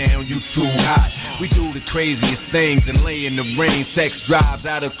temperature down, you too hot. We do the craziest things and lay in the rain. Sex drives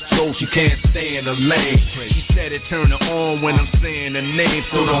out of control, she can't stay in the lane. She said it turn her on when I'm saying her name.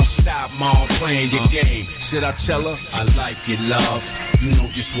 So don't stop, mom, playing your game. Should I tell her I like your love? You know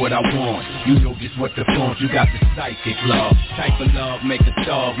just what I want. You know just what to flaunt. You got the psychic love. Type of love make a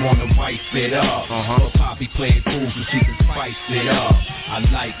dog wanna wipe it up. But Poppy play it cool so she can spice it up. I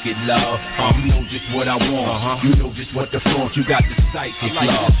like it, love. You know just what I want. You know just what to flaunt. You got the psychic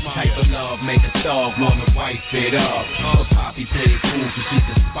love. Type of love make a dog wanna wipe it up. But Poppy play it cool so she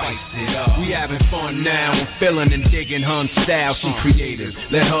can spice it up. We having fun now. I'm feeling and digging her style. She creative.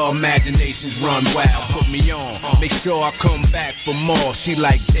 Let her imaginations run wild. Put me on. Make sure I come back for more. She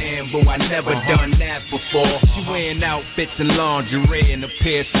like, damn, but I never done that before. She wearing outfits and lingerie and a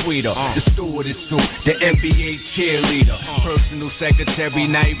pair sweeter. The stewardess suit, the NBA cheerleader. Personal secretary,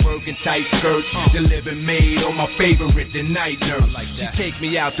 night working tight skirts. The living maid on my favorite, the night nurse. She take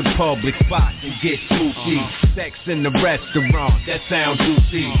me out to public spots and get swooshy. Sex in the restaurant, that sounds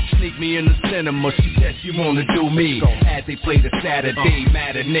juicy. Sneak me in the cinema, she said she wanna do me. As they play the Saturday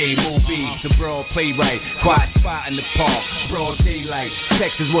matinee movie. The broad playwright, quiet spot in the park. Broad daylight,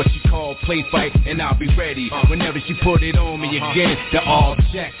 sex is what she called play fight. And I'll be ready whenever she put it on me again. The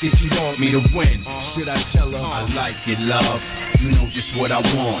objective she want me to win. Should I tell her I like it, love? You know just what I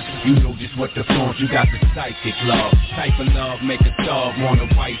want. You know just what to flaunt. You got the psychic love. Type of love make a dog wanna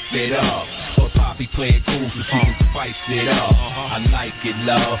wipe it up. But Poppy play it cool so she can spice it up. I like it,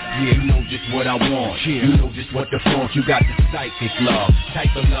 love. Yeah, you know just what I want. You know just what to flaunt. You got the psychic love.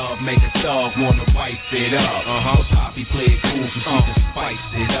 Type of love make a dog wanna wipe it up. But Poppy play it cool so she can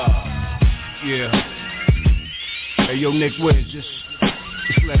spice it up. Yeah. Hey, yo, Nick Wiz, just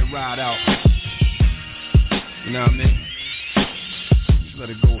let it ride out. You know what I mean? Just let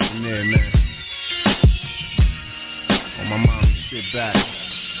it go from there, man. On my mom, sit back.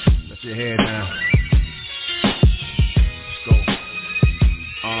 Let your hair down. Let's go.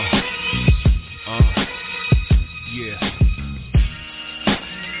 Yeah.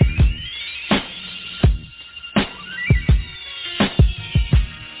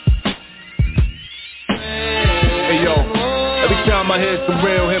 Hey, yo, every time I hear some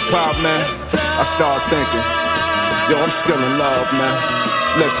real hip-hop, man, I start thinking, yo, I'm still in love, man.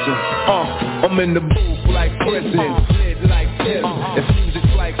 Listen, I'm in the booth like prison, lit like Tim. If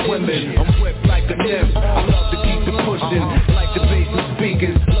music's like women, I'm whipped like a nymph. I love to keep it pushing, like the bass and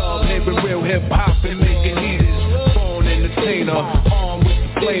speakers. Love hearing real hip-hop and making heaters. Born entertainer, armed with the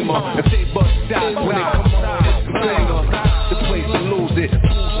flamer. If they bust shots when they come on, it's the banger. The place to lose it,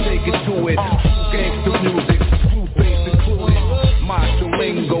 who's taking to it? True gangster music, true bass included. Macho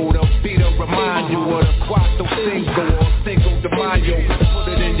lingo, the beat will remind you of the Quattro Cinco or Cinco de Mayo.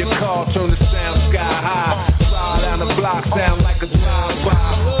 Put it in your car, turn the sound sky high. Ride down the block, sound like a drive-by.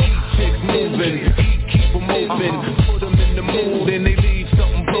 Keep chicks moving, keep them open. Put them in the mood and they leave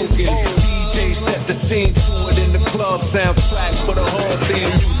something broken. DJ set the scene to it in the club. Soundtrack for the whole thing,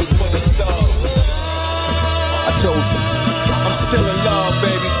 music for the stars. I told you, I'm still in love,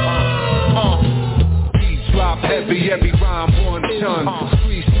 baby. Beats drop heavy, every rhyme 1 ton.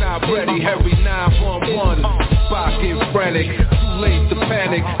 Streets not ready, heavy 911. Spot get frantic, too late to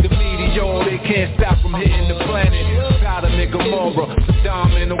panic. The meteor, they can't stop from hitting the planet. Sodom and Gomorrah,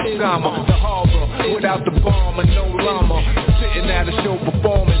 Saddam and Osama. The harbor, without the bomb and no llama. Sitting at a show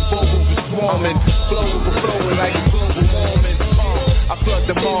performing, vocals are swarming. Flow overflowing like a global warming. I flood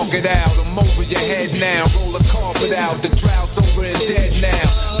the market out, I'm over your head now. Roll a carpet out, the drought's over and dead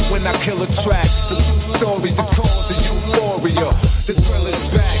now. When I kill a track, the true story, the cause of euphoria. The thrill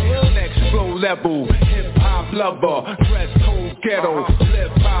is back, next flow level. Hip-hop lover, dress code ghetto,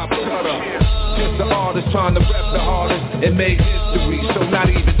 hip-hop cutter. Just the artist trying to rep the hardest and make history, so not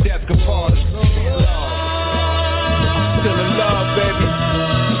even death can part us. Still in love, baby,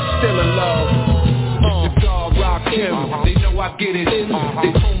 still in love. It's the dog rock him, they know I get it.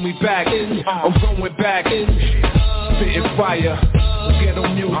 They pull me back, I'm going back. Spitting fire, ghetto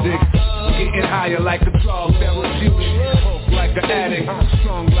music, getting higher like a drug therapeutic. Hope like an addict,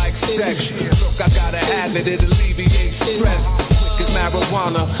 strong like sex. Look, I got a habit, it alleviates stress. Quick as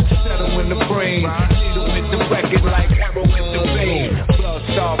marijuana, settle in the brain. Needle with the record like arrow in the vein. Blood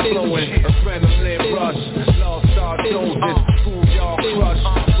start flowing, adrenaline rush. Lost star doses, schoolyard crush.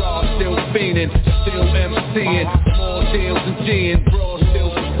 Raw still fiending, still MCing. More deals and G'ing, bro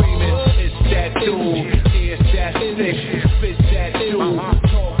still screaming. It's that dude, yeah, it's that sick. Spit that dude,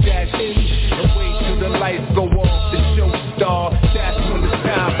 talk that shit. And wait till the lights go off, the show star. That's when it's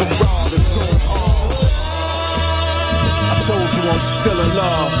time for raw to go hard. I told you I'm still in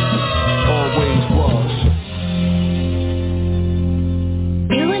love, always was.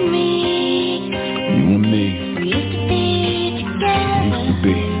 You and me, we used to be together. used to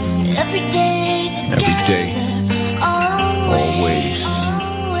be Every day, always.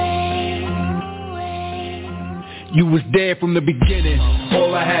 You was there from the beginning.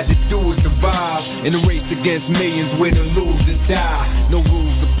 All I had to do was survive in a race against millions, win or lose or die. No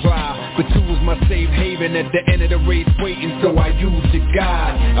rules apply, but you was my safe haven at the end of the race, waiting, so I used your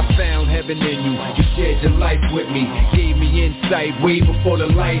guide. I found heaven in you. You shared your life with me, gave me insight way before the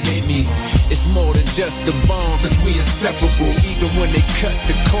light hit me. It's more than just a bond, cause we inseparable. Even when they cut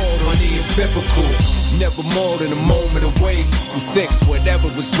the cord on the biblical. Never more than a moment away from fix whatever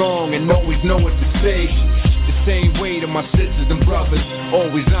was wrong and always know what to say. The same way to my sisters and brothers,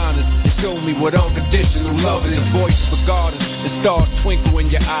 always honest, and show me what unconditional love is. The voice of God and stars twinkle in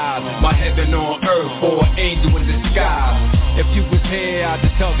your eyes. My heaven on earth or an angel in disguise. If you was here, I'd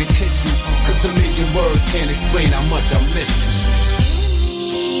just hug and kiss you, cause a million words can't explain how much I miss you.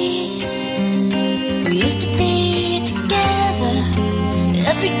 We used to be together,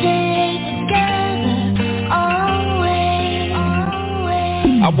 every day together, always,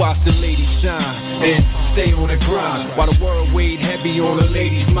 always. I watched the ladies shine and stay on the grind while the world weighed heavy on the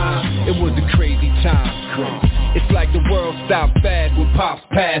lady's mind. It was a crazy time. It's like the world stopped fast when Pops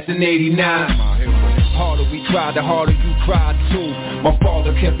passed in 89. Harder we tried, the harder you cried too. My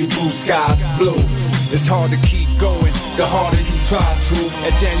father kept the blue skies blue. It's hard to keep going, the harder you try to.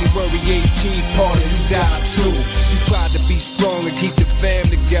 At January 18th, part of you died too. You tried to be strong and keep the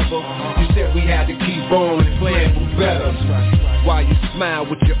fam together. You said we had to keep on and plan for better. While you smile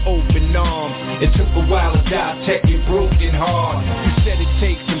with your open arms, it took a while to dissect your broken heart. You said it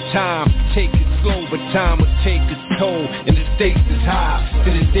takes some time, take it slow, but time would take its toll, and the stakes is high to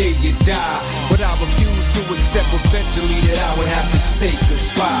the day you die. But I refuse to accept eventually that I would have to say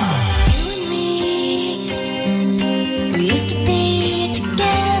goodbye. You and me, we used to be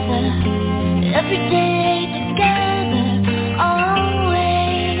together, every day together,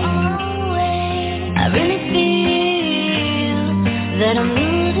 always, always. I really feel that I'm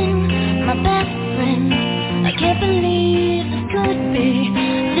losing my best friend. I can't believe this could be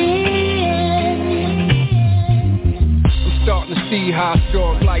the end. I'm starting to see how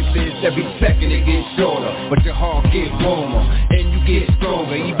short life is. Every second it gets shorter, but your heart gets warmer and you get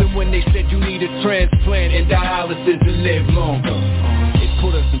stronger. Even when they said you need a transplant and dialysis to live longer, it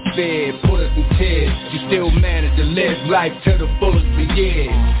put us in fear, put us in tears. You still managed to live life to the fullest for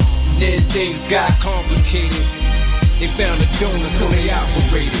years. And then things got complicated. They found a donor, so they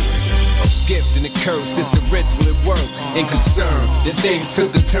operated. A gift and a curse, it's a ritual at work. In concern, the things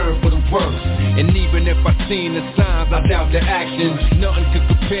took a turn for the worse. And even if I seen the signs, I doubt the actions. Nothing could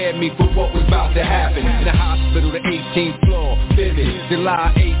prepare me for what was about to happen. In the hospital, the 18th floor, vivid.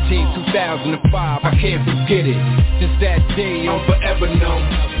 July 18, 2005, I can't forget it. Since that day, I'm forever known.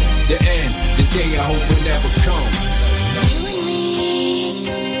 The end, the day I hope will never come. You and me,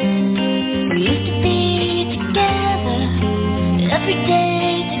 we used to be together, every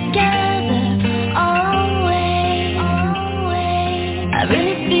day together, always, always. I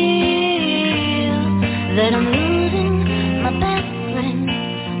really feel that I'm losing my best friend.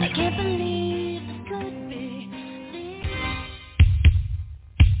 I can't believe this could be the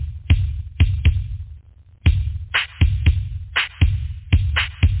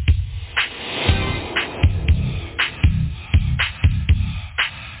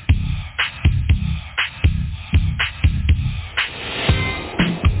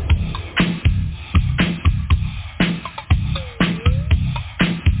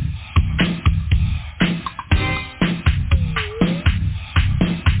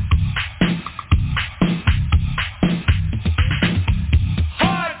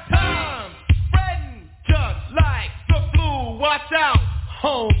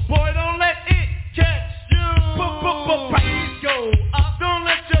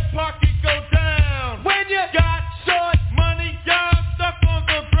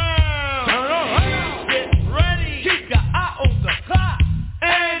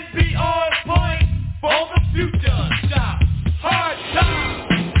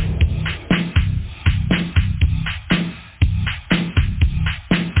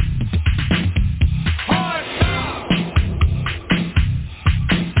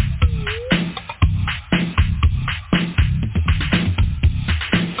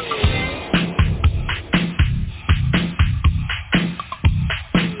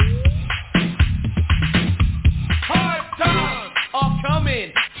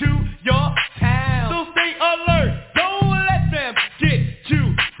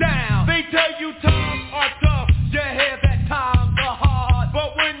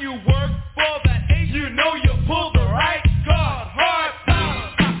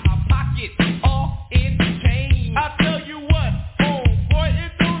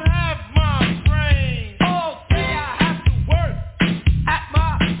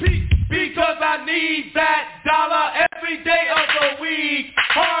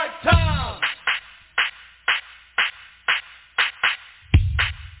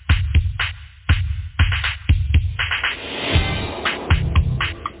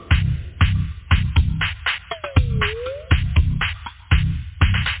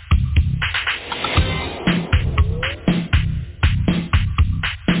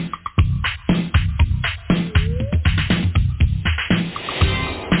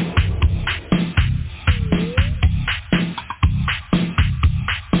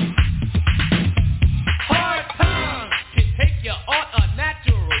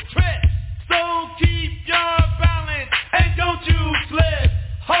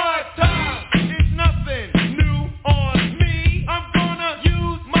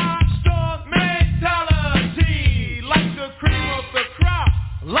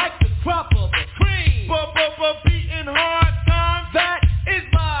proper, cream. Beating hard times, that is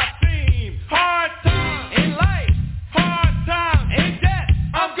my theme. Hard times in life, hard times in death.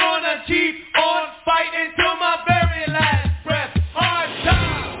 I'm gonna keep on fighting till my very last breath. Hard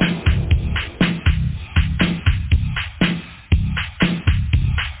times.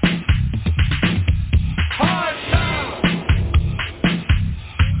 Hard times.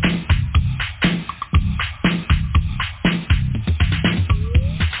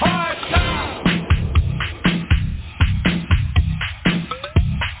 Hard times.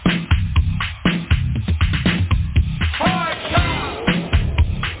 Hard times.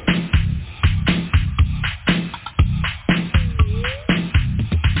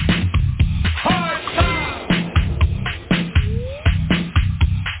 Hard times.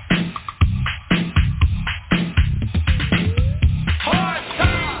 Hard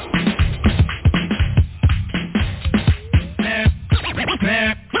times.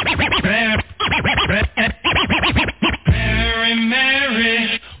 Mary,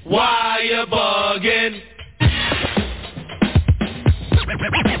 Mary, why you bugging?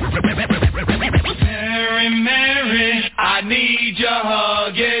 Mary, Mary, I need your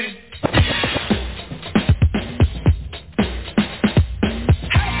hugging.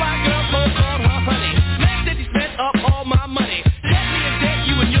 How my girl post on her honey? Man said he spent up all my money. Left me in debt,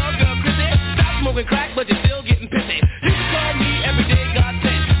 you and your girl Chrissy. Stop smoking crack, but you're still getting pissy. You can call me every day, God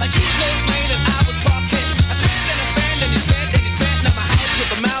sent. Like you know Lane and I was Clark Kent. I spent and I spent and you spent and you spent. Now my house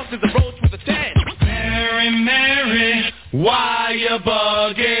with a mouse is a roach with a tent. Mary, Mary, why you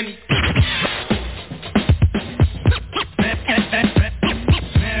bugging?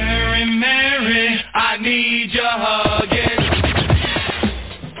 Mary, Mary, I need your hugging.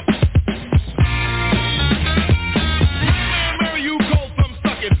 Mary, you go from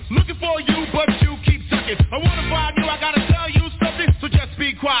sucking. Looking for you, but you keep sucking. I wanna find you, I gotta tell you something. So just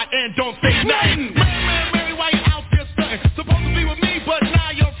be quiet and don't say nothing. Mary, why you out there stunting? Supposed to be with me, but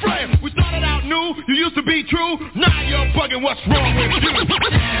now you're fronting. We started out new, you used to be true. Now you're bugging, what's wrong with you?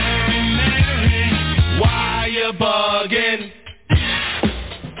 Mary, why you bugging?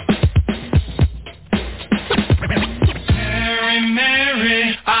 Mary,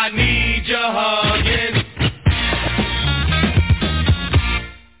 Mary, I need your hugging.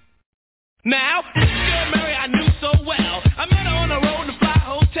 Now, this girl Mary I knew so well. I met her on the road to Fly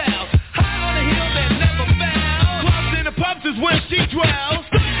Hotel. High on a hill that never fell. Clubs in the pubs is where she dwells.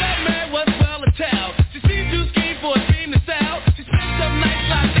 That Mary was well to tell. She seemed too scheme for a dream to sell. She spent some nights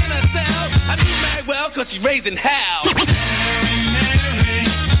locked in her cell. I knew Mary well cause she's raising hell. Mary, Mary,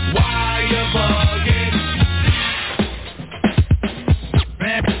 why you bugging?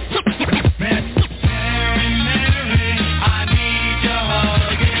 Mary, Mary, I need your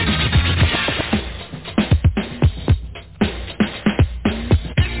hugging.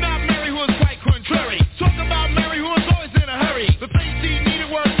 It's not Mary who is quite contrary. Talk about Mary who is always in a hurry. The things she needed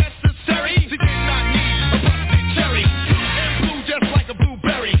were necessary. She did not need a busted cherry. Cute and blue just like a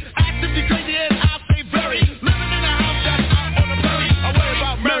blueberry. Asked if she crazy and I'll say very. Living in a house that's out on the prairie. I worry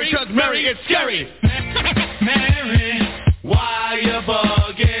about Mary cause Mary is scary. Mary, why you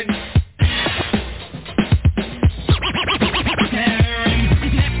bugging?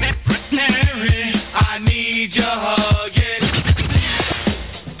 Mary, I need your hugging.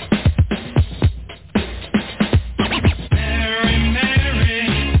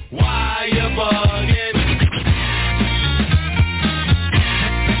 Mary, why you bugging?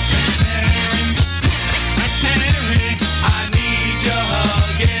 Mary, I need your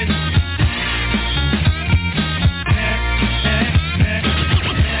hugging.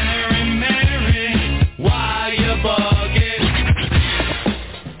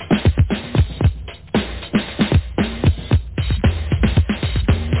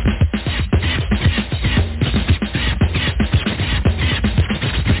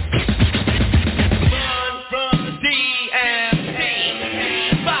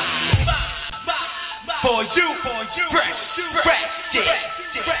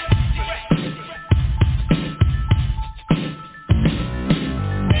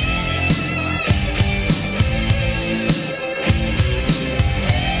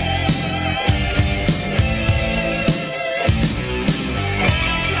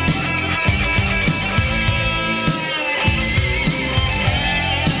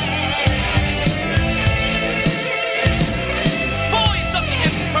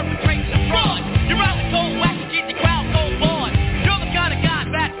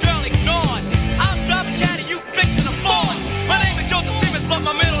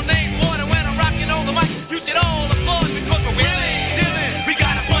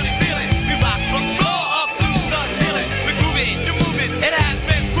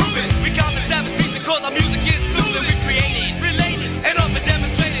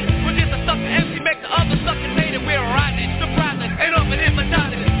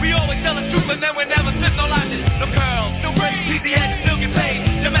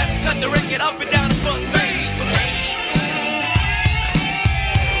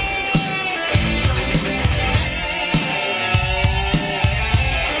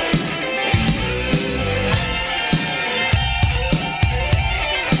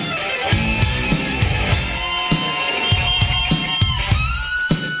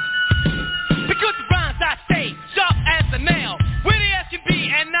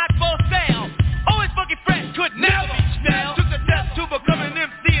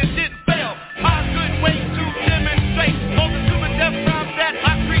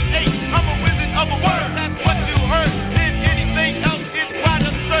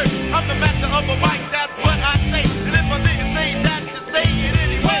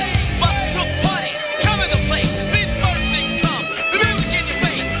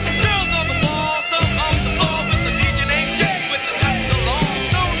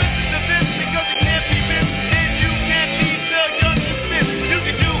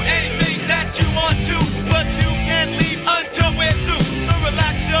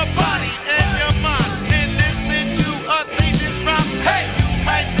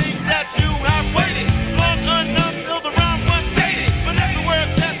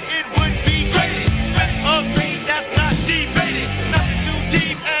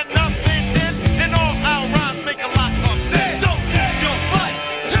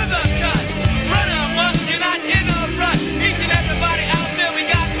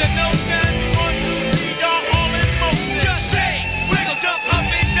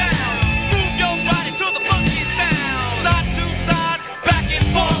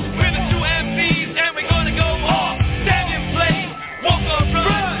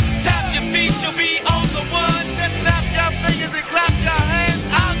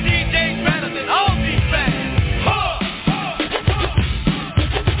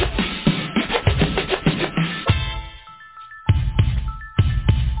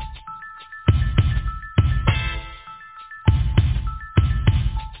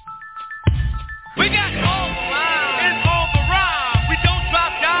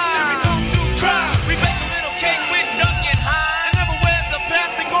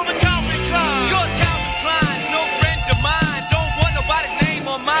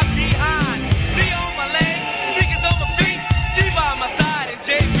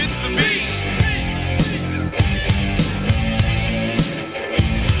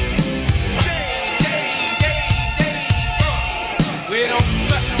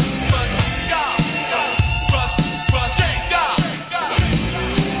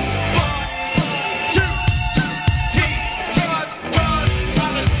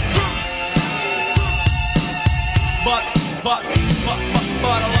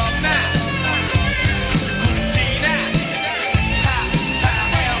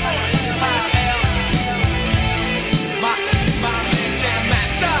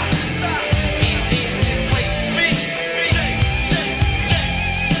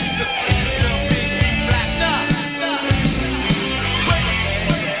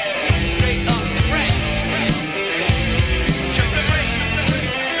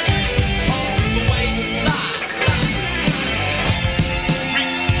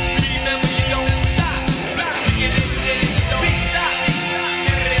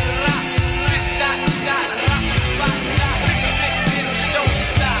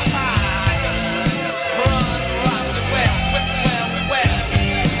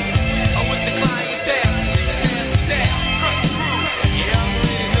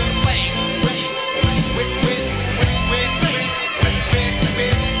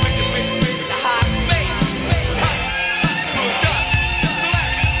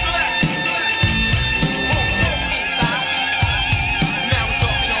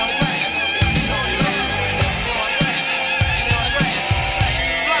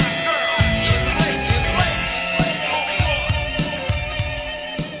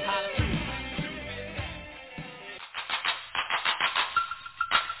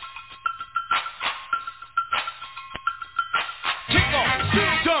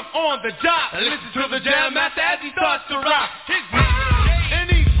 on the job. Listen to the Jam Master as he starts to rock. His name is Jay,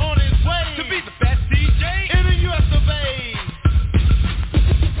 and he's on his way to be the best DJ in the US of A.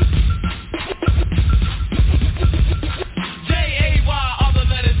 J-A-Y are the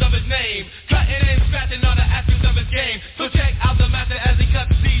letters of his name, cutting and scratching all the aspects of his game. So check out the master as he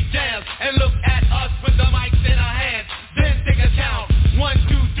cuts these jams, and look at us with the mics in our hands. Then take a count,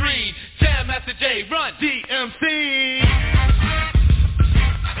 1, 2, 3. Jam Master J, run DMC.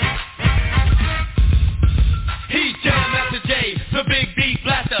 He Jam Master J, the big beat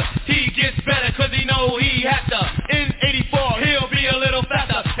blaster. He gets better cause he know he has to. In 84, he'll be a little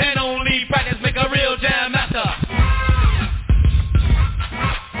faster, and only practice make a real Jam Master.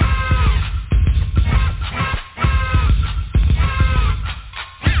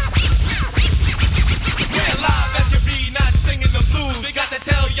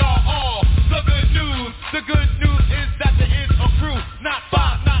 The good news is that there is a crew, not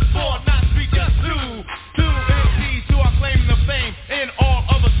 5, not 4, not 3, just 2. 2 MCs who are claiming the fame, and all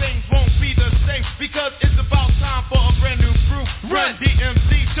other things won't be the same, because it's about time for a brand new group. Run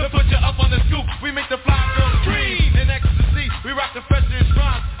DMC to put you up on the scoop. We make the fly girls scream in ecstasy. We rock the freshest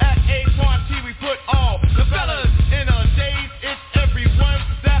rhymes at a party. We put all the fellas in a daze. It's everyone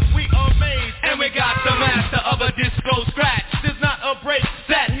that we amaze. And we got the master of a disco scratch. There's not a break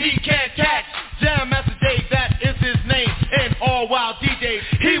that he can't catch. Jam Master J, that is his name, and all wild DJs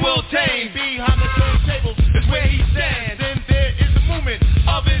he will tame. Behind the turntables is where he stands, and there is the movement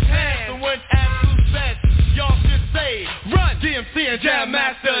of his hands. So when absolute says, y'all should say, run DMC and Jam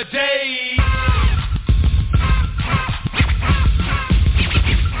Master J.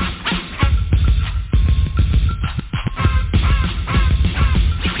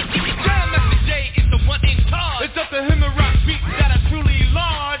 Jam Master J is the one in charge. It's up to him to rock beats that are truly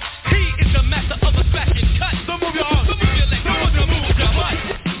large. The master of a scratch and cut. So move your arms, so move your legs, so move your butt.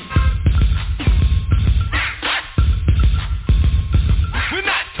 We're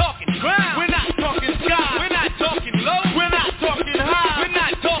not talking ground, we're not talking sky, we're not talking low, we're not talking high, we're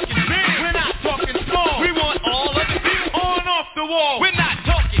not talking big, we're not talking small. We want all of it on off the wall. We're not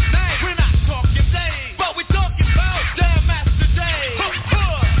talking nice, we're not talking day, but we're talking about Jam Master J.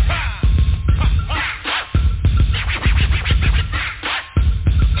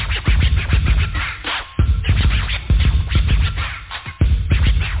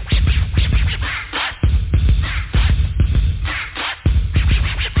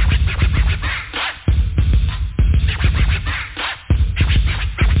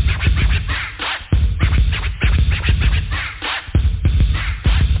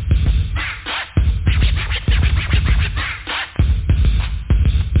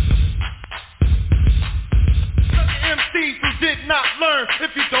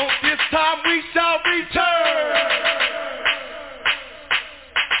 If you don't this time, we shall return.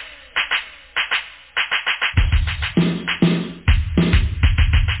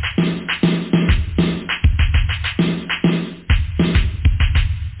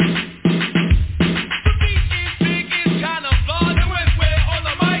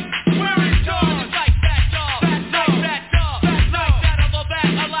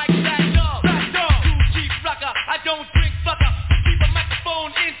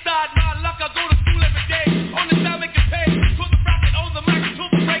 Inside my luck, I go to school every day. On the time, make it pay. Put the rocket on the mic.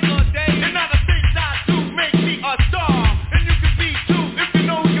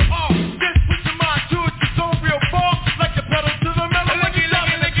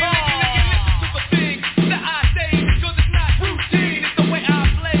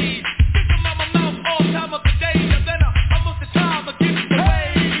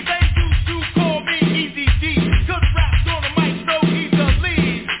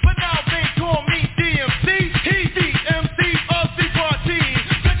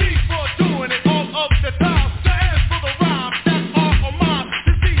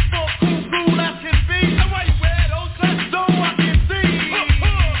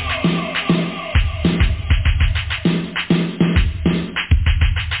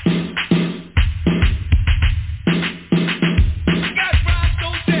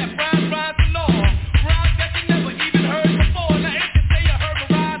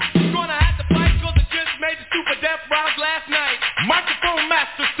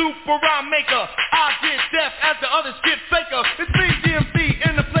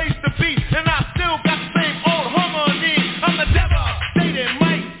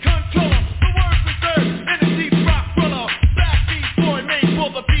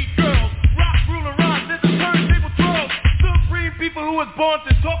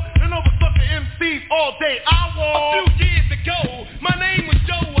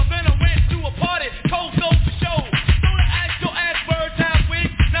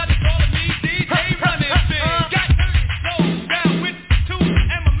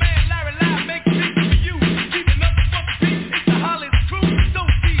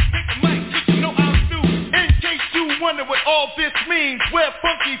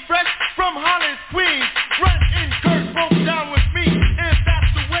 fresh from Hollis, Queens. Run in Kurt, broke down with me. If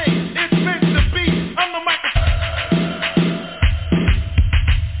that's the way it's meant to be, I'm the microphone.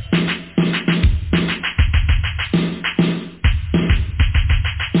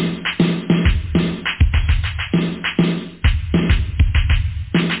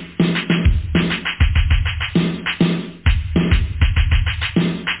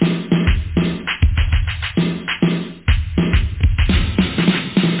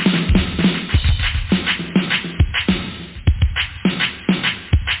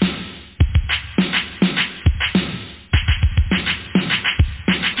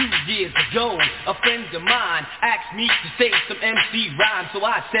 A friend of mine asked me to say some MC rhyme, so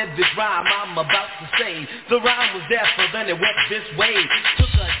I said this rhyme I'm about to say. The rhyme was there, so then it went this way. Took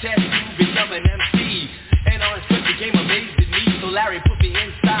a test to become an MC, and on his trip became amazed at me. So Larry put me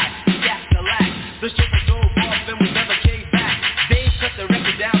inside, he got the lack. The show was drove off and we never came back. They cut the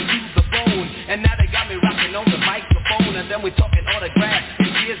record down to the bone, and now they got me rocking on the microphone. And then we talking autographs,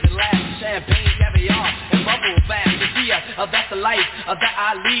 and years and laughs, champagne, caviar, and bubble bath. You see, that's the life that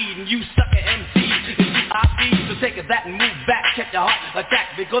I lead, and you sucker MCs, it's you I feed. So take that and move back, check your heart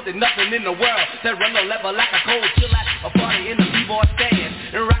attack, because there's nothing in the world that run the level like a cold chill at a party in the b-boy stand,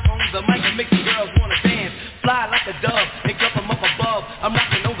 and rock on the mic and make the girls wanna dance, fly like a dove and cup them up above. I'm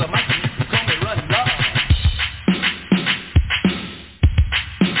rocking on the mic and you can call me Run Love.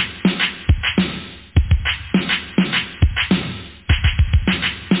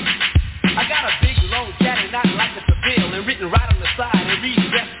 I got a big long cat and I like it to feel, and written right on the side and read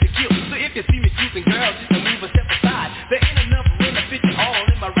Dressed to Kill. So if you see me choosing girls, then move a step aside. There ain't enough room to fit you all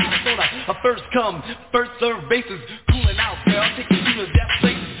in my ride. So a first come, first serve basis, cooling out, girl, taking you to death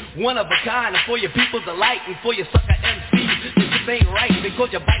places. One of a kind, and for your people's delight, and for your sucker MCs, this just ain't right, because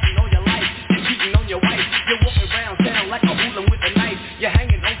you're biting on your life, you're cheating on your wife, you're walking around town like a hoolan with a knife, you're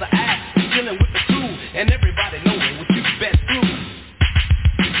hanging on the ass, you're chilling with the crew, and everybody knows what you've been through.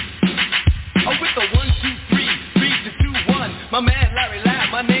 Oh, with the 1, 2, 3, 3 to 2, 1. My man Larry Lab,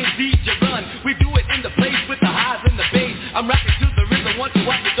 my name's DJ Run. We do it in the place with the highs and the bass. I'm rapping to the rhythm, want to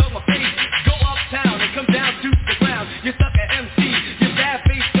watch it on my face. Go uptown and come down to the ground. You sucker MC, you bad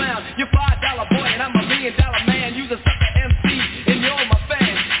face clown. You're $5 boy and I'm $1 million man. You the sucker MC and you're my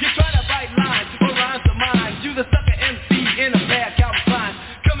fan. You try to write lines or rhymes of mine. You the sucker MC in a bad Calvin Klein.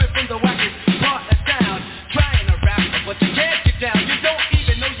 Coming from the wackest part of town, trying to rap, but you can't get down. You don't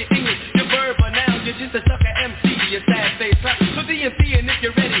even know your English. You're just a sucker MC, you're sad face rap. So DMC, and if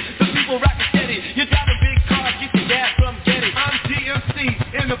you're ready, the people rockin' steady. You're driving big cars, get your gas from Getty. I'm DMC,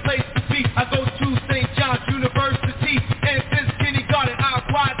 in the place to be. I go to St. John's University, and since kindergarten I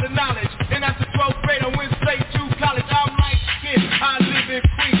acquired the knowledge. And after 12th grade I went straight to college. I'm light skinned, I live in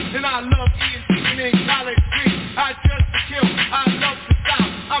Queens, and I love eating chicken in college greens. I dress to kill, I love to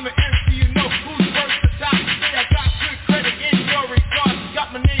style. I'm an MC, you know who's first to top. Say I got good credit in your regard.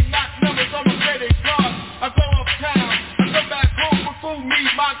 Got my name, not numbers on my credit card. I go uptown, I come back home for food, me,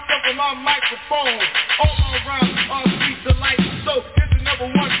 myself, and my microphone. All my rhymes are sweet delight, so here's another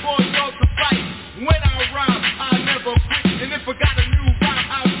one for y'all to fight. When I rhyme, I never quit, and if I got a new rhyme,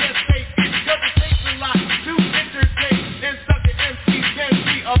 I'll just say it, cause it takes a lot to entertain, and sucker MCs can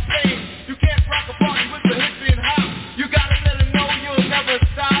be a pain. You can't rock a party with the hip and hop, you gotta let them know you'll never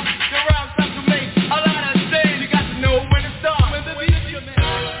stop. Your rhymes have to make a lot of sense, you got to know when to start. When the beat is your man.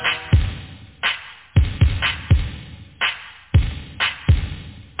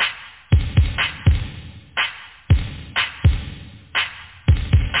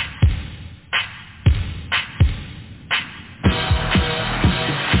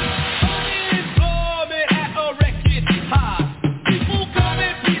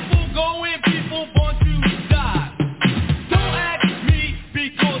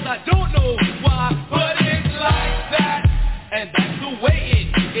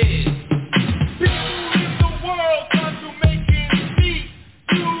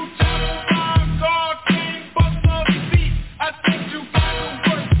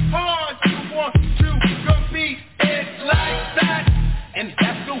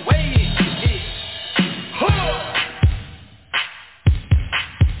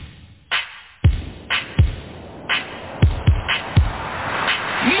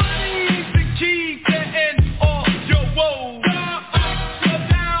 Money's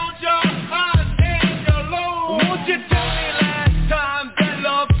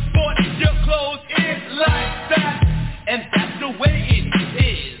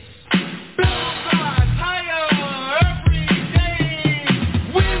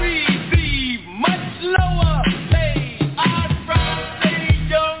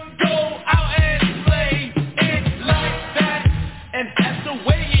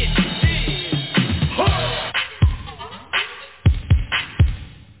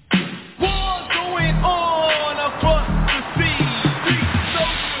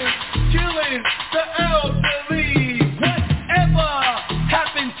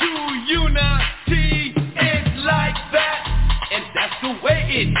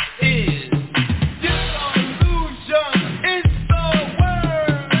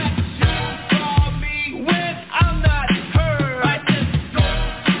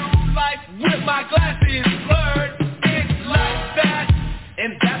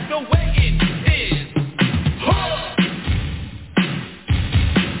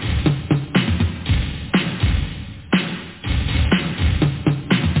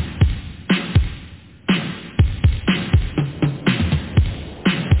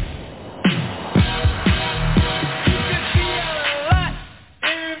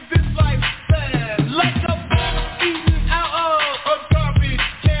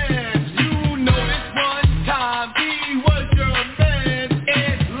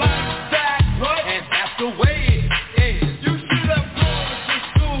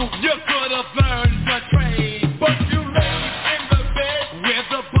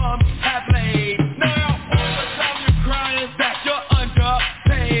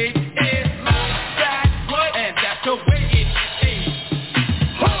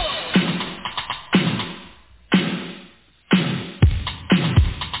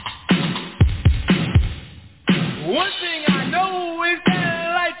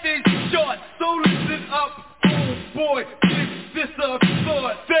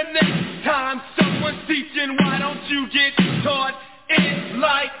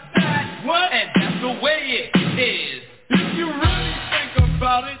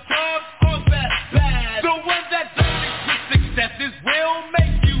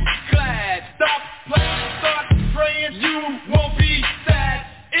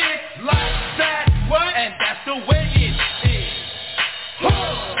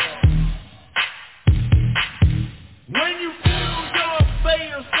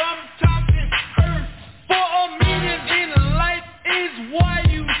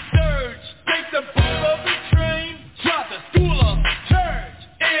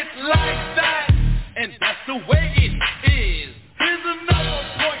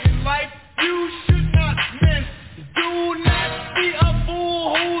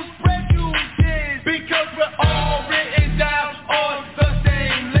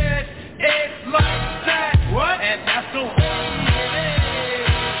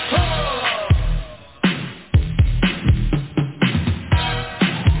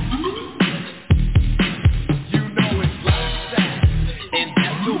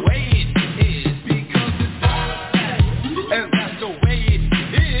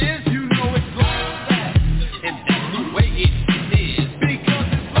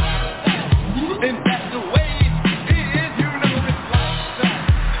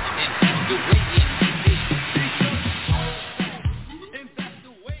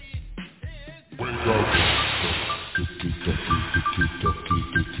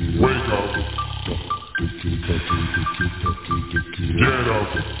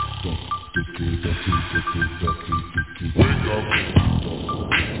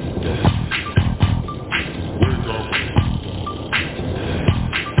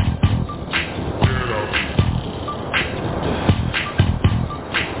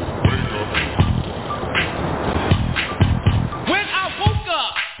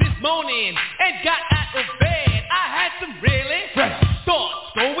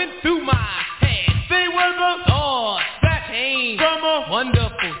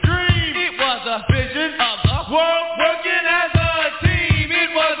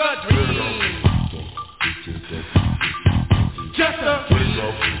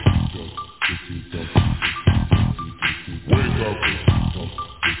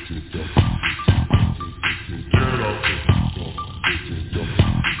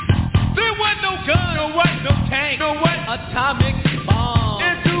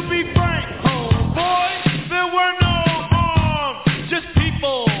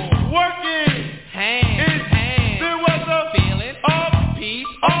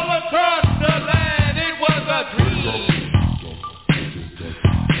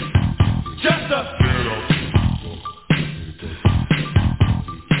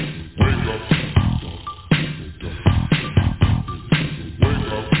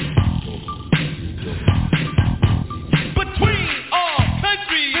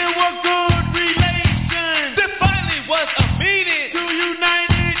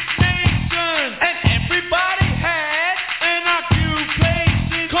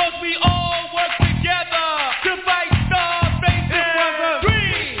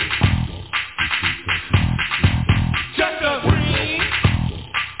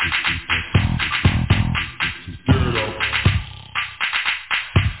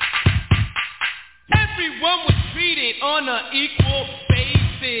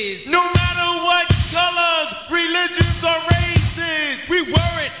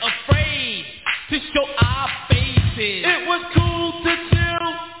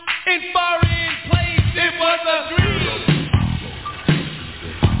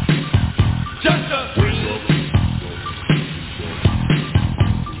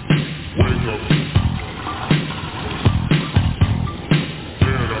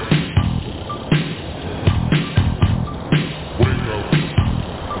Wake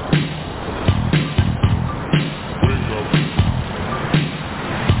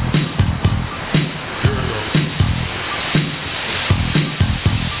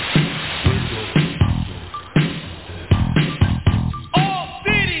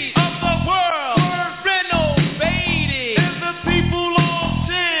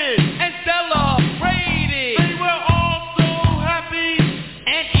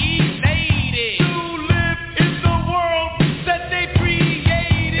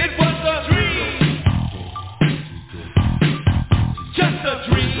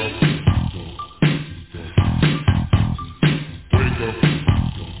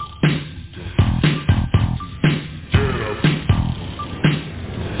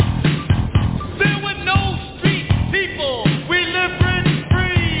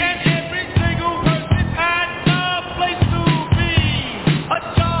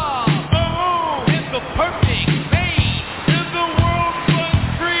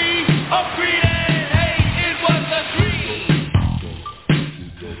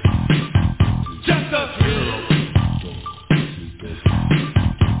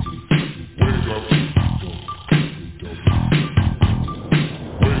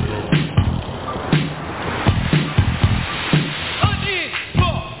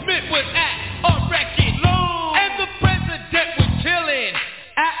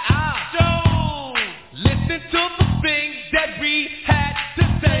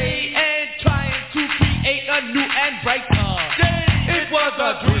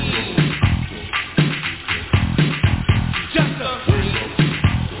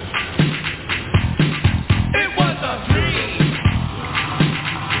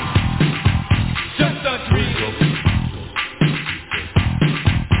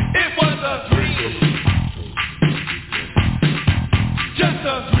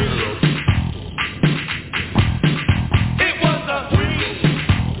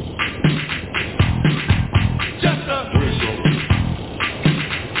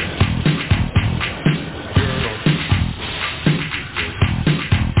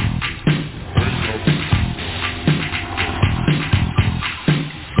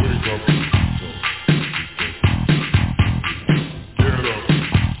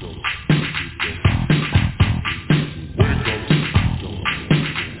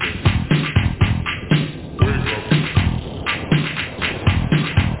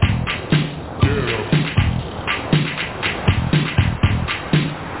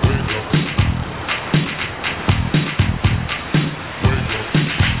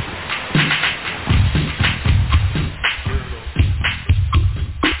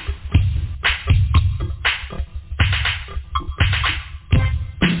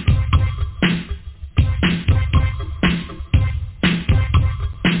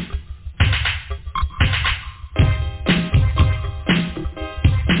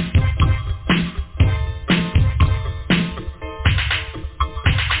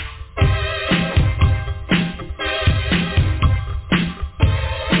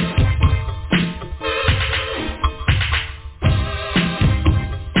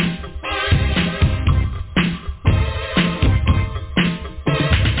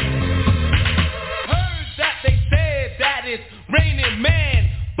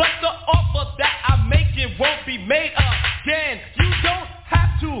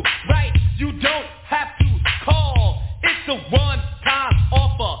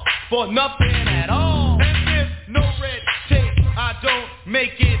for nothing at all. And there's no red tape, I don't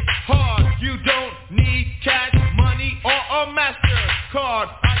make it hard. You don't need cash, money, or a MasterCard.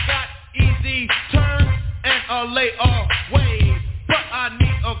 I got easy turn and a layaway, but I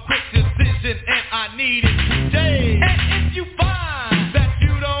need a quick decision and I need it today. And if you find that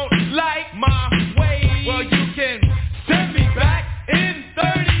you don't like my way, well, you can send me back in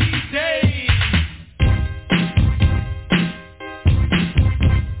 30 days.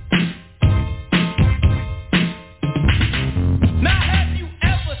 Now, have you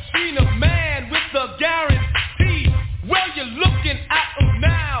ever seen a man with a guarantee? Well, you're looking at him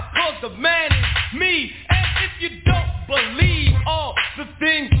now, 'cause the man is me. And if you don't believe all the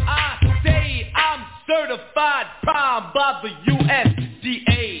things I say, I'm certified prime by the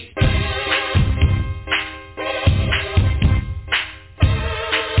USDA.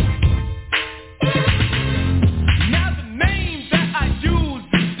 Now the name that I use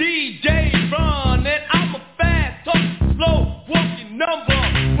is DJ Run, and I'm a fast, talk, slow, walking number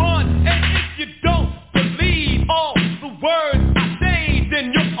one. And if you don't believe all the words I say,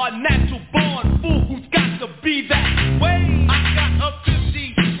 then you're a natural born fool who's got to be that way. I got a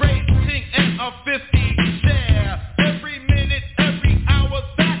 50 rating and a 50 share. Every minute, every hour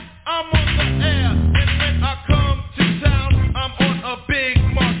that I'm on the air. And when I come to town, I'm on a big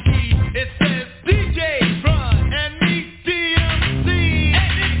marquee. It says DJ Run and me DMC.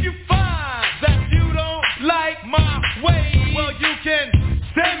 And if you find that you don't like my way, well, you can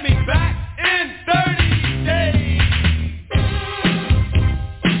send me back in 30 days.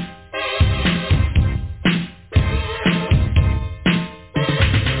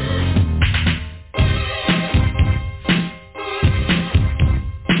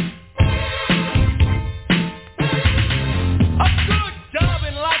 A good job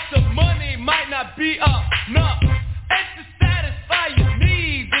and lots of money might not be enough, and to satisfy your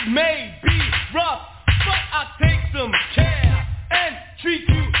needs it may be rough, but I'll take some care and treat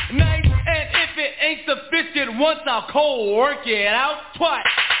you nice. And if it ain't sufficient once, I'll cold work it out twice.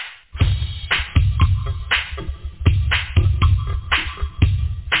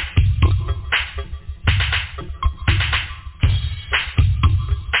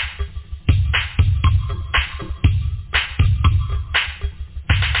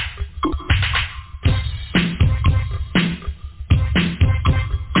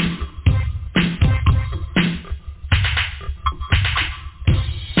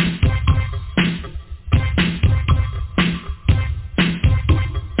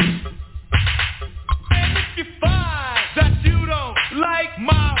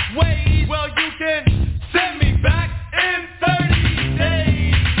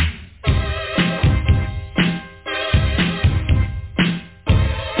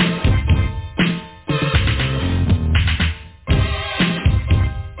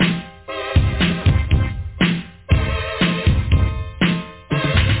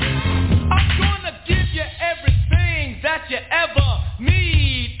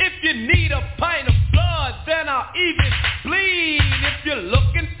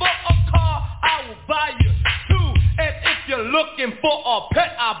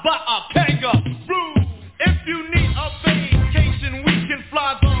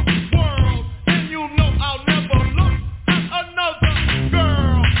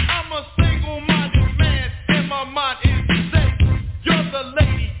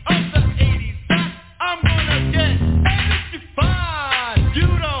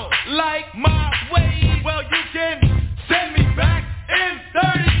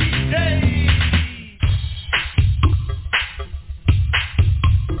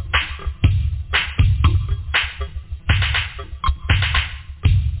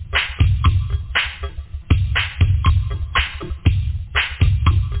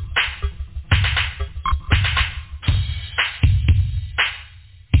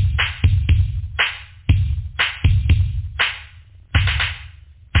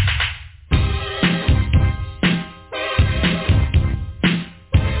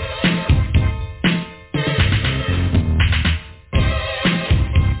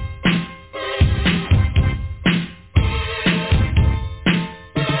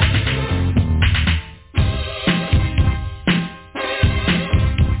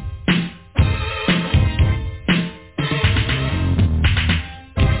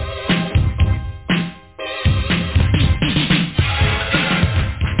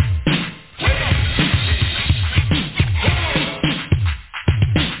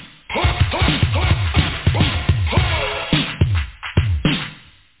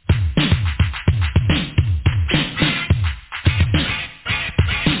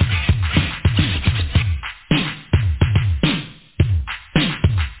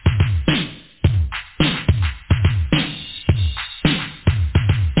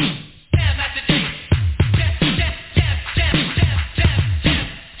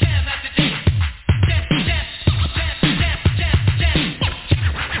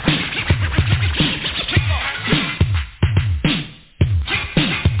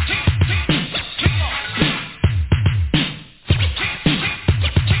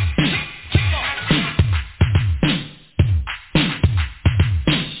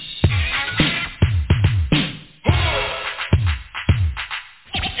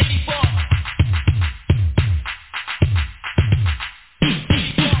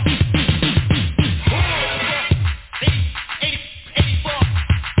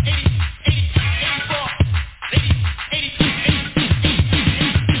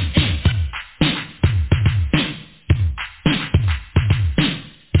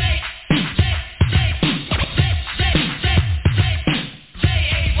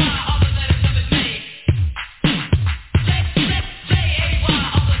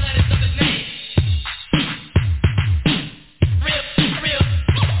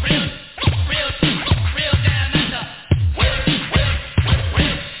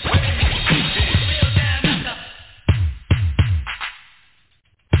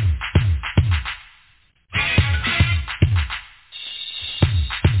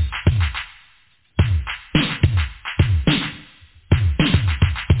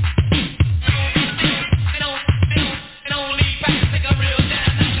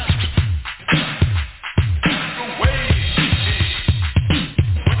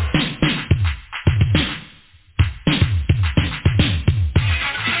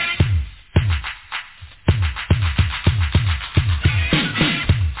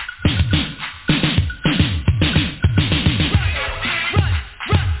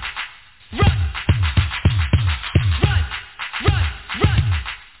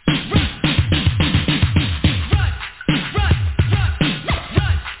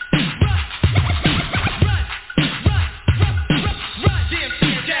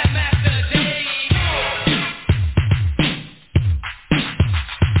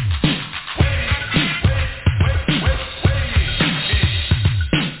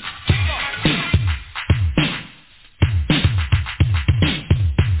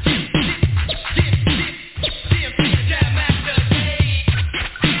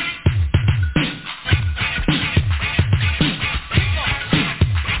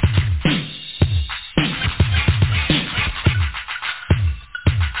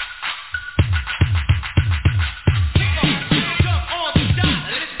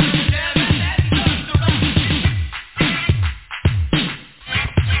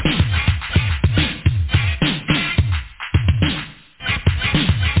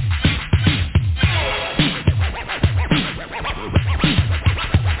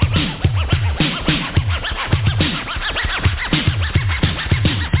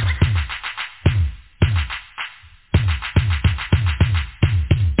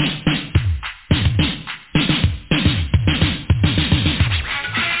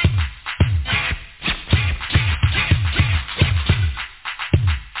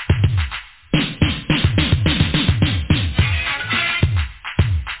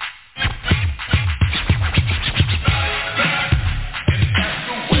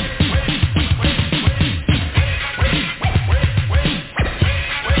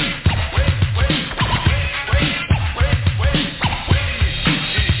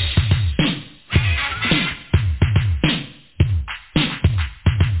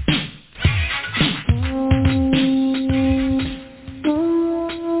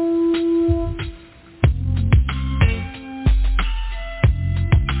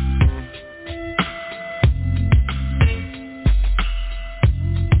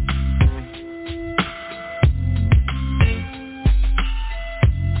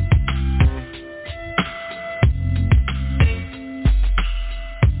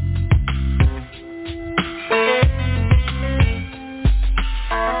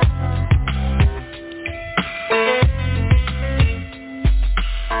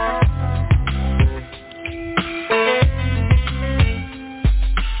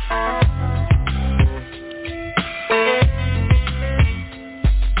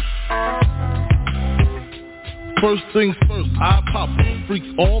 First things first, I pop freaks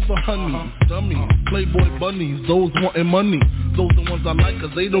all the honeys, dummies, playboy bunnies, those wanting money. Those the ones I like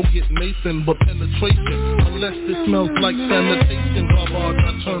cause they don't get Nathan but penetration. Unless it smells like sanitation. Garbage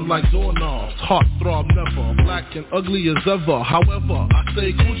I turn like doorknobs. Heart throb never, black and ugly as ever. However, I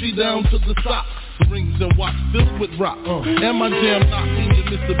stay Gucci down to the socks. Rings and watch filled with rock. And my jam knocking in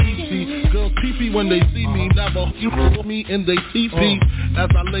Mitsubishi. Girls pee-pee when they see me. Never you me in they teepee. As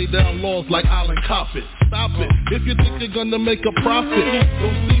I lay down laws like Island Coppet. Stop it, if you think you're gonna make a profit.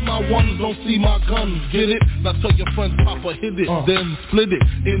 Don't see my ones, don't see my guns. Get it? Now tell your friends Papa hit it. Then split it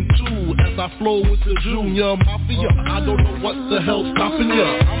in two. As I flow with the Junior Mafia. I don't know what the hell's stopping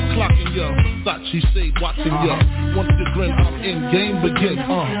ya. I'm clocking ya. Versace shade watching ya. Once you grin, I'm in game begin.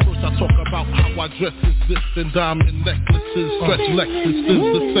 First I talk about how I dress is this and diamond necklaces, stretch Lexuses,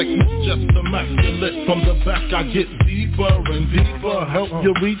 the segment just immaculate. From the back I get deeper and deeper, help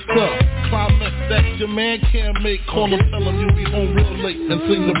you reach the climax that your man can't make. Call him, tell him you'll be home real late and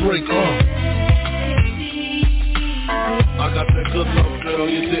sing the break. I got that good love, girl,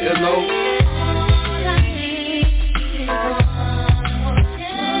 you didn't know.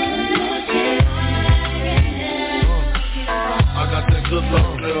 I got that good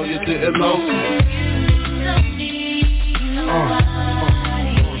love, girl, you didn't know.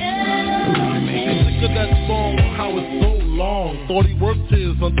 Sick of that song, how it's so long. Thought he worked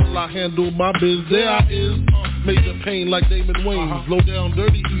his until I handled my biz. There I is, major pain like Damon Wayans. Low down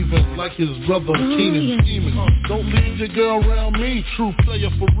dirty even like his brother Keenan scheming. Don't leave your girl around me, true player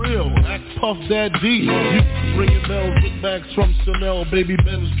for real. Act Puff Dad D. You ringing bells with bags from Chanel. Baby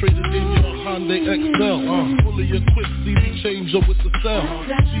Benz traded in your Hyundai XL. Fully equipped CD changer with the cell.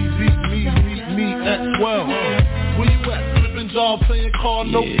 She beat me at 12. Where you at? Flipping job playing car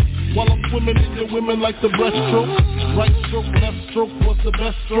notes. While I'm swimming in your women like the breaststroke. Right stroke, left stroke, what's the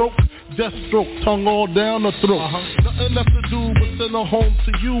best stroke? Death stroke, tongue all down the throat. Nothing left to do but send her home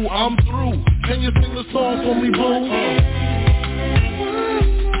to you. I'm through. Can you sing the song for me, boo?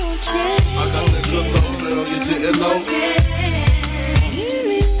 I got that good love, girl, you didn't know.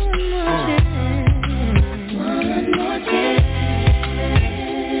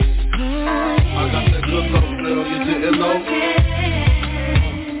 I got that good love, girl, you didn't know.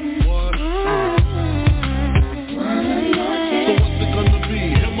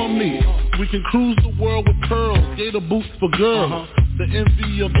 We can cruise the world with pearls, gator boots for girls. The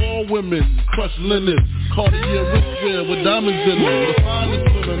envy of all women, crushed linen, Cartier wristwear with diamonds in them. The finest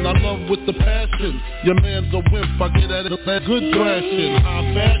women I love with the passion. Your man's a wimp, I get at it that good thrashing.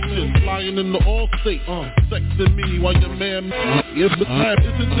 High fashion, flying in the all state. Sexing me while your man is the type.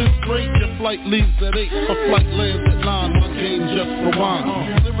 Isn't this great? Your flight leaves at 8, her flight lands at 9. My game just rewind.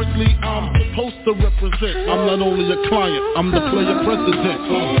 Lyrically, I'm supposed to represent. I'm not only a client, I'm the player president.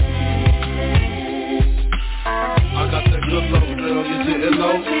 I got that good love, girl, you didn't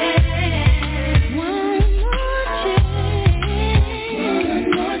know.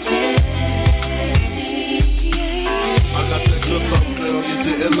 I got that good love, girl, you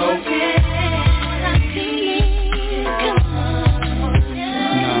didn't know.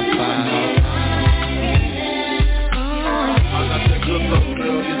 I got that good love,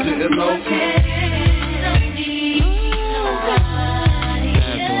 girl, you didn't know.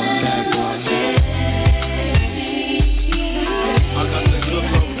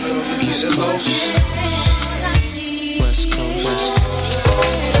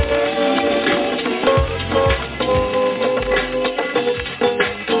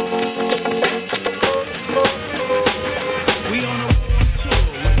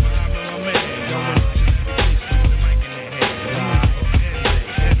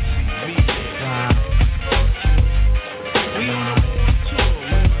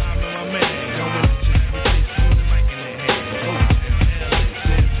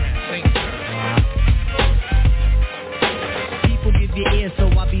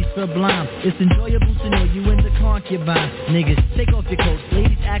 It's enjoyable to know you in the concubine. Niggas, take off your coats,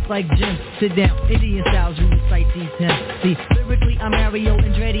 ladies act like Jim. Sit down, Indian styles, you recite these hymns. See, lyrically I'm Mario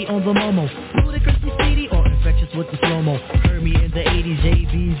Andretti on the Momo. Ludicrously speedy or infectious with the slow-mo. Heard me in the 80s,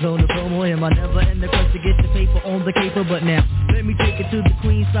 JB's on the promo. Am I never in the quest to get the paper on the caper? But now, let me take it to the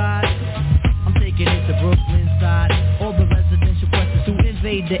Queen side. I'm taking it to Brooklyn side. All the residential questions to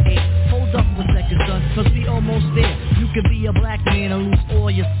invade the A. Hold up a second, son, cause we almost there. You could be a black man and lose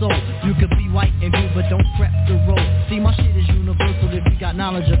all your soul. You could be white and blue, but don't prep the road. See, my shit is universal if you got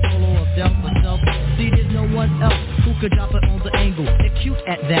knowledge of solo or self myself. See, there's no one else who could drop it on the angle. They're cute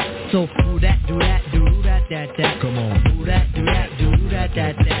at that. So do that, do that, do that, that. Come on. Do that, do that, do that,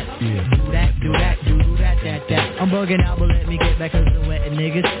 that. Yeah. Do that, do that, do that. that. I'm bugging out, but let me get back 'cause the wetting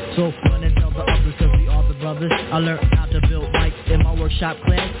niggas. So run and tell the others 'cause we are the brothers. I learned how to build mics in my workshop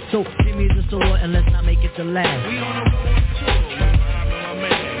class. So give me the sword and let's not make it the last. We on the road tour.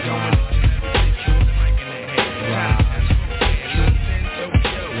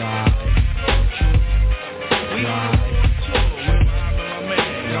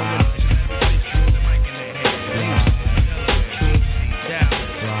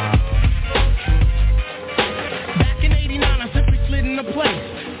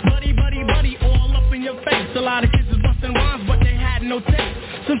 No taste.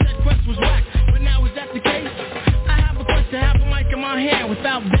 Some said Quest was whack, but now is that the case? I have a quest to have a mic in my hand.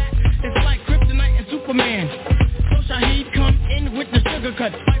 Without that, it's like Kryptonite and Superman. So Shaheed come in with the sugar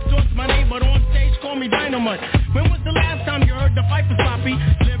cut. Fife talks my name, but on stage call me Dynamite. When was the last time you heard the fight was sloppy?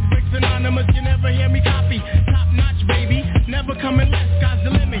 Lyrics anonymous, you never hear me copy. Top notch, baby, never coming less. Sky's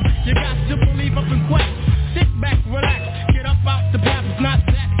the limit. You got to believe up in Quest. Sit back, relax, get up out the path. It's not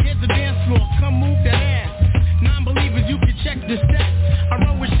that. Here's the dance floor. Come move that ass. Non-believers, you can check the stats. I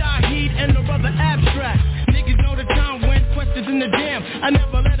run with Shaheed and the brother Abstract. Niggas know the time when Quest is in the jam. I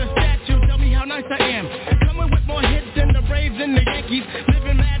never let a statue tell me how nice I am. Coming with more hits than the Braves and the Yankees.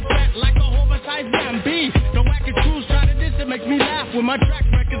 Living mad fat like a oversized MP. The wackest crews try to diss it, makes me laugh. When my track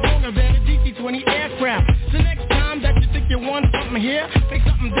record's longer than a DC-20 aircraft. So next time that you think you want something here, make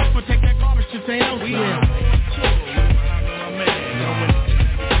something different, take that garbage to say elsewhere.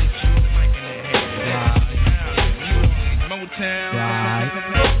 Town. Right.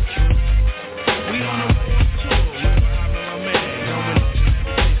 We on the road tour with my man.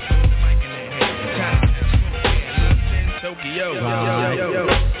 London, Tokyo. We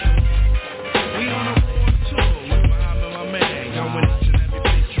on the road tour with my man. Going each and every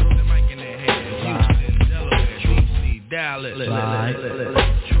place, through the mic in their hands. Houston, Delaware, DC, Dallas.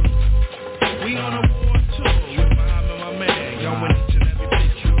 We on the road tour with my man. Going each and every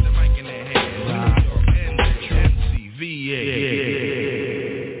place, through the mic in their hands. New York, NJ, VA.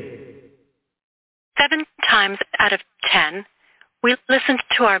 7 times out of 10, we listen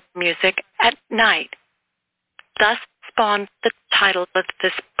to our music at night. Thus spawned the title of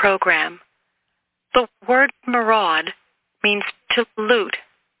this program. The word maraud means to loot.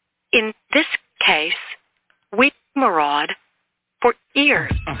 In this case, we maraud for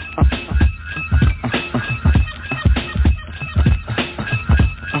ears.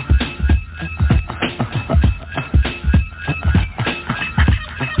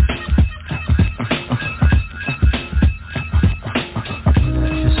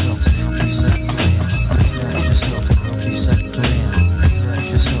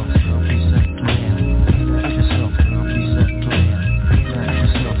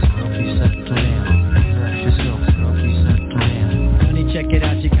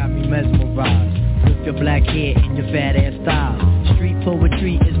 Black hair and your fat ass style. Street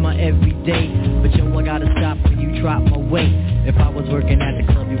poetry is my everyday. But yo, I gotta stop when you drop my weight. If I was working at the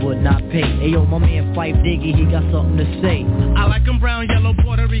club, you would not pay. Hey yo, my man Fife Diggy, he got something to say. I like him brown, yellow,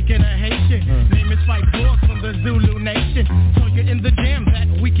 Puerto Rican, or Haitian. Name is Fife Dog from the Zulu Nation. So you're in the jam that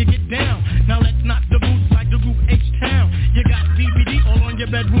we can get down. Now let's knock the boots like the group H-Town. You got DVD all on your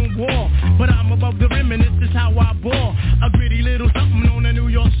bedroom wall. But I'm above the rim and this is how I ball. A gritty little something on the New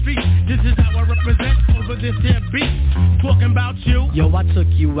York street. This is how I represent over this here beat. Talking about you. Yo, I took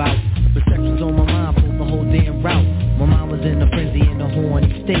you out. The sex was on my mind for the whole damn route. My mind was in a frenzy in a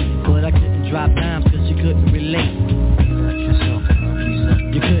horny state. But I couldn't drop dimes cause you couldn't relate.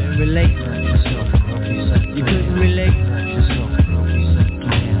 You couldn't relate. You couldn't relate.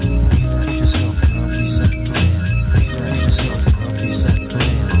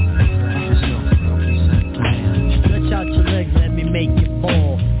 Stretch out your legs, let me make you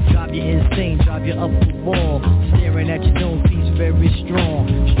fall. Drive you insane, drive you up the wall. Staring at your dome piece, very strong.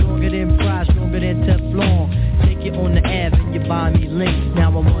 Stronger than pride, stronger than Teflon. Take it on the Ave and you buy me links.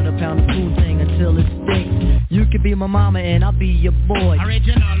 Now I want a pound of food thing until it stinks. You could be my mama and I'll be your boy.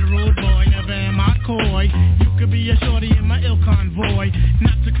 Original rude boy, never am I coy. You could be a shorty in my ill convoy.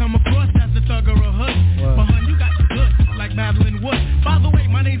 Not to come across as a thug or a hood. But hun, you got the good, like Madeline Wood. By the way,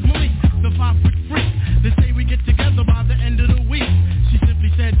 my name's Malik, the 5-foot freak. They say we get together by the end of the week. She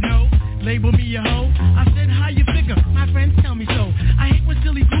simply said no, label me a hoe. I said, how you figure? My friends tell me so. I hate when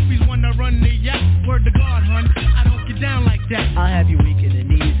silly groupies wanna run the yacht. Word to God, hun, I don't get down like that. I'll have you weak in the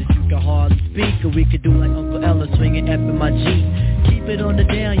knees that you can hardly speak. Or we could do like Uncle Ella swinging F in my Jeep. Keep it on the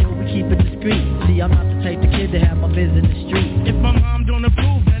down, yo, we keep it discreet. See, I'm not the type of kid to have my biz in the street. If my mom don't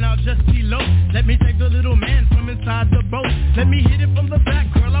approve, then I'll just be low. Let me take the little man from inside the boat. Let me hit it from the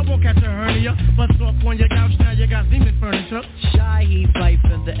back, girl, I won't catch a hernia. Bust off on your couch, now you got semen furniture. Shy, he fight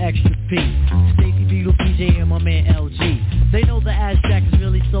from the extra P. Stacy Beetle, PJ, and my man LG. They know the ass jack is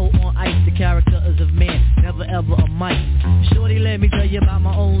really so on ice. The character is of man, never ever a mic. Shorty, let me tell you about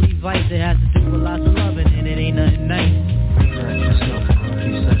my only vice. It has to do with lots of loving, and it ain't nothing nice.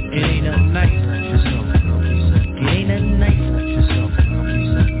 It ain't nothing nice. It ain't nothing nice.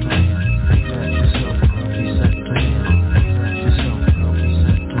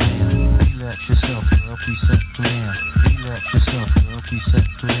 Relax yourself, girl, please settle down. Relax yourself, girl, please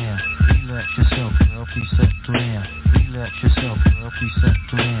settle down. Relax yourself, girl, please settle down. Relax yourself, girl, please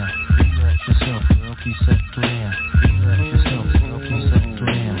settle down. Relax yourself, girl, please settle down. Relax yourself, girl, please settle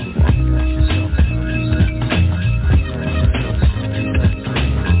down. Relax yourself, girl, please settle down.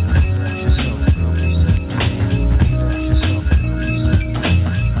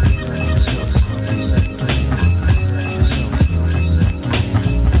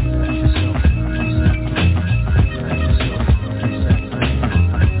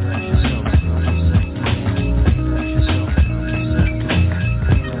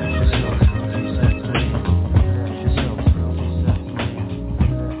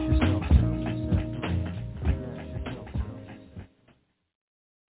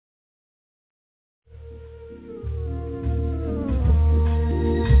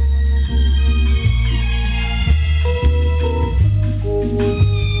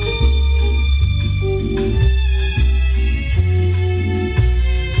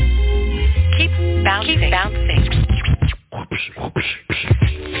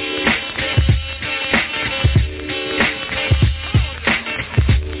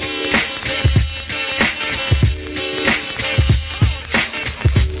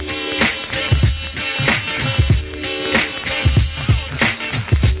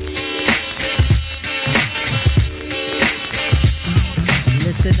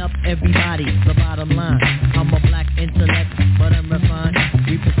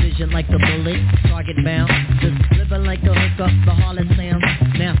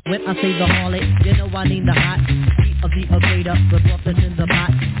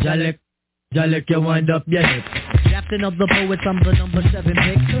 You wind up your hip. Captain of the poets, I'm the number 7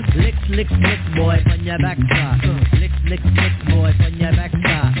 pick. Licks, licks, licks, boy, on your backside. Licks, licks, licks, boy, on your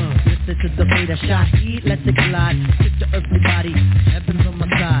backside. Listen to the beta shot, eat, let it glide. Stick to earthly body, heaven's on my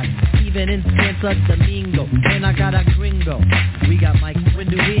side. Even in Santa Domingo, and I got a gringo. We got Mike,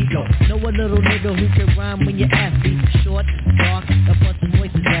 when do we go? Know a little nigga who can rhyme when your ass be short, dark, and plus his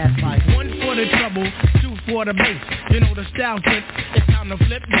voice is ass like. 1 for the trouble, 2 for the bass. You know the style tip, it's time to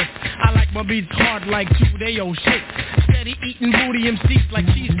flip this. I like my beats hard like 2-day-old shit. Steady eating booty MCs like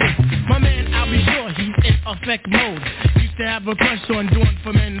cheesesteak. My man, I'll be sure he's in effect mode. Used to have a crush on doing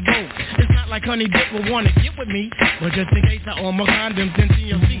for men vote. It's not like Honey Dip will wanna get with me, but just in case I own my condoms in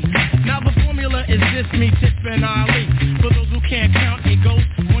TLC. Now the formula is this, me, Tip, and Ali. For those who can't count, it goes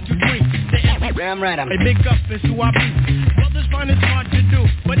 1, 2, 3. Damn right, I'm a big up is who I be. Brothers find it hard to do,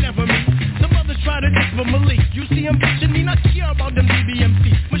 but never me. Some others try to diss for Malik. You see him bitching me, not care about them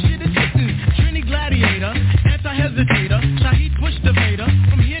BBMC. My shit is hitting. Trini Gladiator, anti-hesitator, Shaheed Bush the Vader,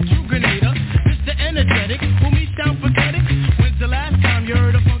 from here true Grenada, Mr. Energetic, who me sound pathetic. When's the last time you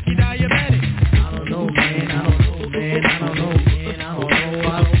heard a funky diabetic? I don't know, man, I don't know, man, I don't know, man, I don't know,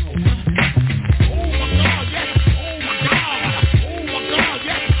 I don't know. Oh my God, yes, oh my God, oh my God,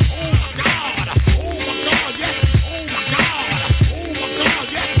 yes, oh my God, oh my God, yes, oh my God, oh my God,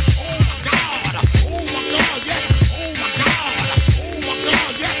 yes, oh my God, oh my God, yes, oh my God, oh my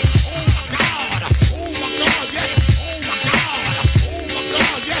God, yes, oh my God, oh my God, yes, oh my God, oh my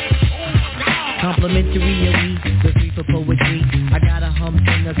God, yes, oh my God. Complimentary and we, the free for poetry. I got a hum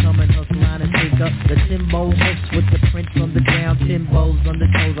singer coming, hook, line, and sinker. The Timbo hooks with the prints on the ground. Timbos on the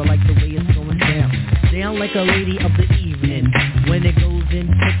toes, I like the way it's going down. Down like a lady of the evening. When it goes in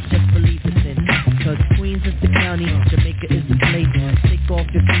quick, just believe it's in. Cause Queens is the county, Jamaica is the place. Take off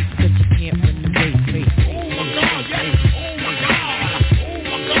your feet, cause you can't run the race. Oh my God, yes, oh my God, oh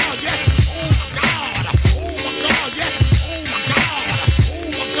my God, yes, oh my God, oh my God, yes, oh my God, oh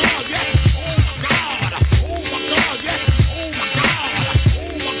my God, yes, oh my God, oh my God, yes, oh my God,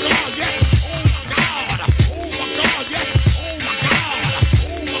 oh my God, yes, oh my God, oh my God, yes, oh my God,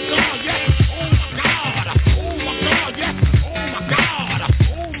 oh my God, yes, oh my God, oh my God, yes, oh my God,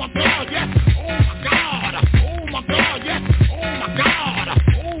 oh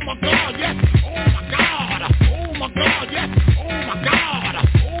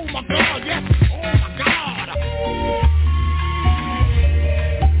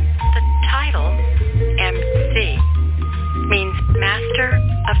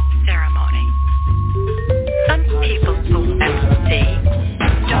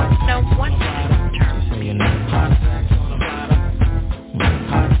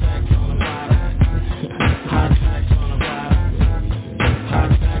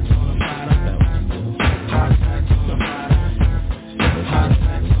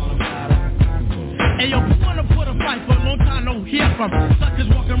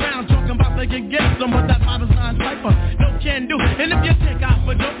to get some of that Bible sign cipher. No can do. And if you take out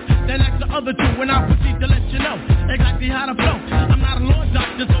for dope, then ask the other two when I proceed to let you know exactly how to flow. I'm not a law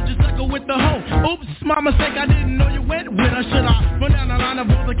doctor, so just suckle with the hoe. Oops, my mistake, I didn't know you went with her. Should I run down the line of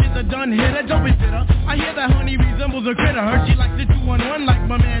all the kids that done hit her? Don't be bitter. I hear that honey resembles a critter. Heard she likes the 2-1-1 like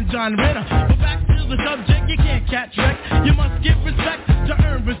my man John Ritter. But back to the subject, you can't catch wreck. You must give respect to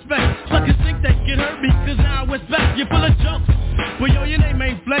earn respect. Suckers think they can hurt me, cause now it's back. You're full of jokes. Well, yo, your name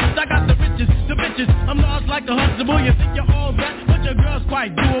ain't Flex. I got the riches, the bitches. I'm large like a Huxtable. You think you're all that, but your girl's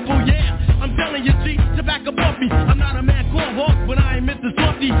quite doable, yeah. I'm telling you, G, to back up off me. I'm not a man called Hawk, but I ain't Mr.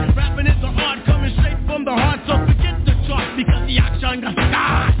 Softy. Rapping is an art coming straight from the heart, so forget the chart, because the action got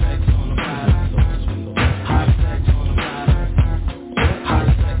sky.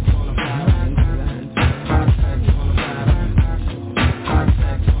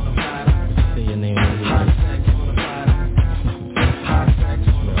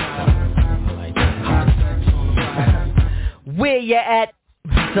 Where you at?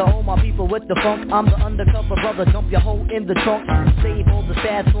 To all my people with the funk, I'm the undercover brother, dump your hoe in the trunk. Save all the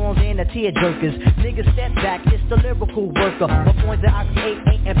sad songs and the tear jerkers. Niggas step back, it's the lyrical worker. The points that I create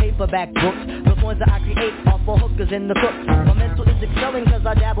ain't in paperback books. The points that I create are for hookers and the crooks. My mental is excelling cause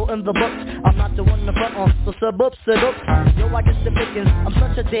I dabble in the books. I'm not the one to front on, so suburbs. Yo, I get the pickings, I'm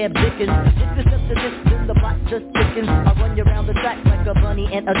such a damn dickens. If you step to this, then the block just thickens. I run you around the track like a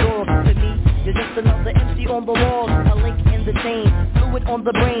bunny and a dog. To me, you're just another MC on the wall, a link in the chain, fluid on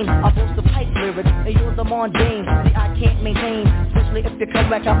the brain. I boast the pipe lyrics, and you're the mundane. See, I can't maintain, especially if you come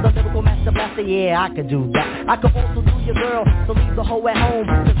back. I'm the lyrical master blaster, yeah, I can do that. I can also do your girl, so leave the hoe at home.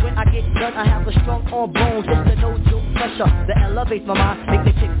 Cause when I get done, I have a strong arm bones. It's the no-joke pressure that elevates my mind, make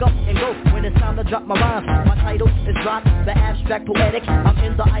me pick up and go when it's time to drop my rhymes. My title is Rock, the abstract poetic. I'm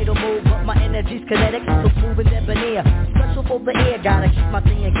in the idle mode, but my energy's kinetic, so smooth and debonair. Special for the air, gotta keep my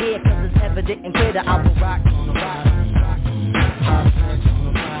thing in gear, cause it's evident and clear that I will rock on the ride.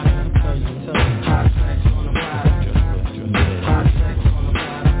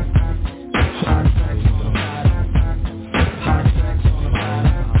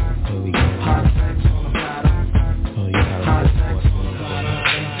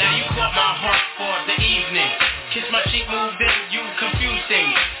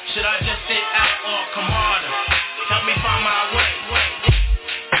 Should I just sit out or come harder? Help me find my way.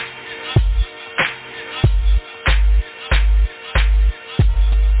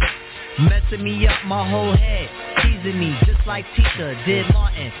 Messing me up my whole head, teasing me just like Tisha did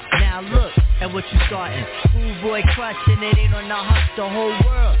Martin. Now look at what you starting. Schoolboy crushing it ain't on the hush, the whole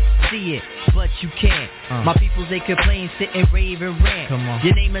world see it, but you can't. My peoples they complain, sit and rave and rant. Come on.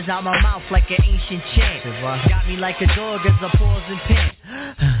 Your name is out my mouth like an ancient chant. Got me like a dog as a pause and pant.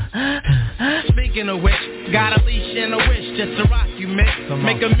 Speaking of which, got a leash and a wish just to rock you, miss.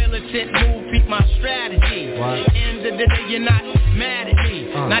 Make a militant move, peep my strategy. End of the day, you're not mad at me.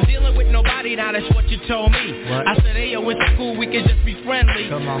 Not dealing with nobody, now that's what you told me. I said, hey, yo, it's cool, we can just be friendly.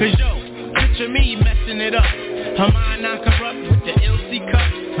 Cause yo, picture me messing it up. Her mind not corrupt with the LC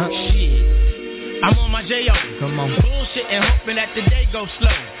cup. Shit. I'm on my J.O. Bullshit and hoping that the day goes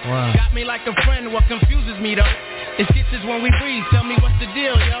slow. Got me like a friend, what confuses me though? It's kisses when we breathe, tell me what's the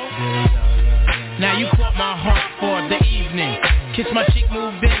deal, yo. Now you caught my heart for the evening. Kiss my cheek,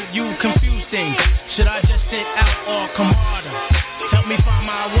 moved in, you confused things. Should I just sit out or come harder? Help me find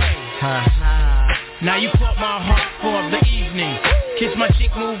my way. Now you caught my heart for the evening. Kiss my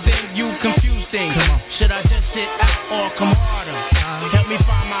cheek, moved in, you confused things. Should I just sit out or come harder? Help me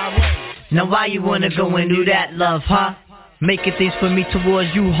find my way. Now why you wanna go and do that, love, huh? Making things for me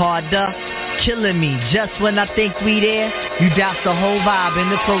towards you harder. Killing me just when I think we there. You douse the whole vibe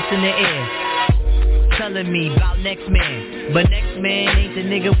and the close in the air. Telling me about next man, but next man ain't the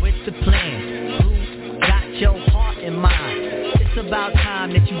nigga with the plan. Who got your heart in mind? It's about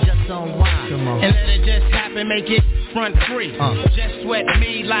time that you just unwind. And let it just happen, make it front free. Just sweat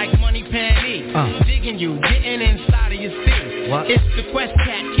me like money pan me. Digging you, getting inside of your seat. It's the Quest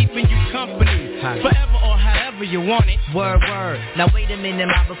Cat keeping you company. Forever or however you want it. Word. Now wait a minute,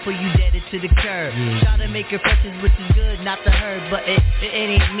 ma, before you dead it to the curb. Try to make impressions, which is good, not the herd, but it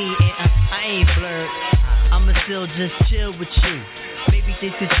ain't me, and I ain't blurred. I'ma still just chill with you. Maybe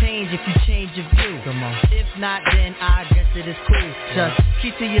things could change if you change your view. If not, then I guess it is cool. Just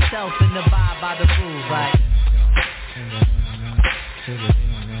keep to yourself and abide by the rules, right?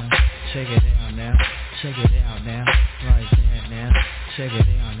 Check it out now. Check it out now. Right there now. Check it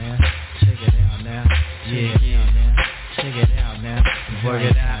out now. Check it out now. Yeah now. Check it out now. Work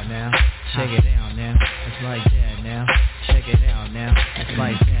it out now. Check it out now. It's like that now. Check it out now. It's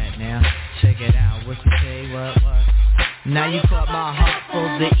like that now. Check it out. What you say? What? Now you caught my heart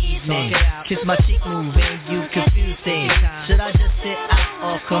for the evening. Kiss my cheek, move, and you confuse things. Should I just sit out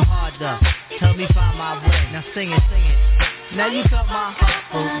or come harder? Help me find my way. Now sing it. Now you cut my heart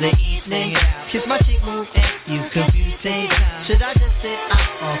for the evening. Kiss my cheek, move, and you confuse things. Should I just sit out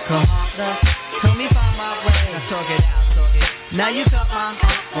or come harder? Help me find my way. Now talk it out. Now you cut my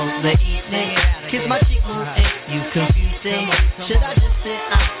heart for the evening. Kiss my cheek, move, and you confuse things. Should I just sit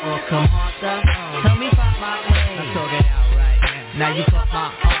out or come harder? Help me find my way. Now talk it out right now. Now you cut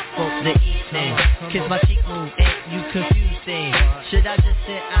my heart for the evening. Kiss my cheek, move, and you confuse things. Should I just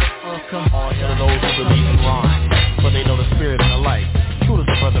sit out or come harder? All to those who believe in rhyme, for they know the spirit and the life. True as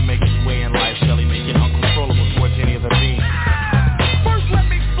a brother make his way in life, shall he make it uncontrollable towards any of the beings. First let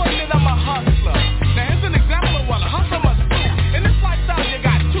me explain that I'm a hustler. Now here's an example of what a hustler must do. In this lifestyle you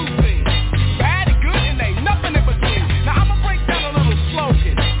got two things, bad and good, and ain't nothing in between. Now I'ma break down a little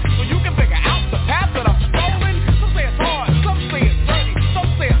slogan, so you can figure out the path that I'm strolling. Some say it's hard, some say it's dirty, some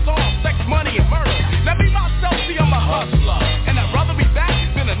say it's all sex, money, and murder. Now me myself, see I'm a hustler, and I'd rather be back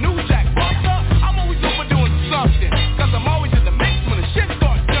than a new jack buster. I'm always overdoing something, cause I'm always in the mix when the shit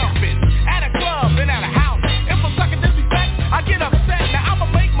starts jumping. At a club and at a house, if I'm sucking disrespect, I get upset. Now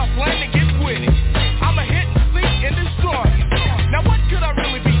I'ma make my plan to get with it. I'ma hit and seek and destroy it. Now what could I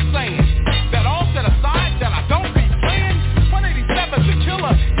really be saying? That all set aside, that I don't be playing? 187's a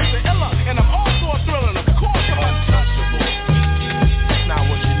killer, he's an iller, and I'm also a thriller, and of course I'm untouchable. It's not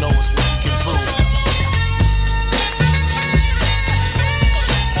what you know, it's what you can prove.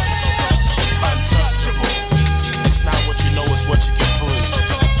 Untouchable. It's not what you know, it's what you can prove.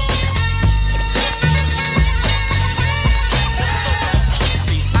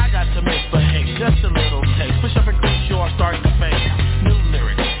 See, I got to misbehave, just a little taste. Push up and crease, sure I start to fade. New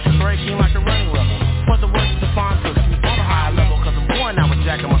lyrics, breaking like a running rebel. For the words to define puts me on a high level, cause I'm born out with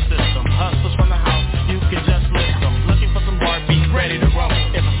jack in my system. Hustlers from the house, you can just list them. Looking for some heartbeats, ready to rumble.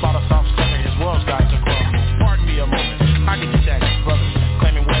 If I start a soft sucker, his world's got to crumble. Pardon me a moment, I get you that, brothers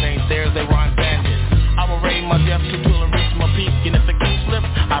claiming what ain't theirs, they rhyme bandits. I will raid my death to till and reach my peak, and if the king slip,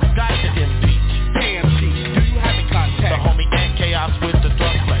 I've got to impeach. DMT, do you have any contact? The homie and chaos with the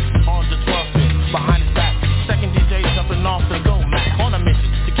drug play. On the 12 pin, behind his back. Second DJ jumping off the go Mac. On a mission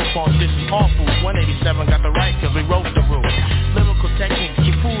to keep on dissing all fools. 187 got the right cause we wrote the rules. Lyrical techniques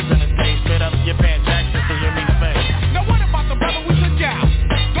keep fools in the day. Straight up your Pan Jackson to hear me say. Now what about the brother we took out?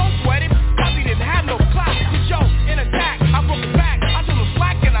 Don't sweat him, cause he didn't have no clout. Cause yo, in attack, I broke his back. I took him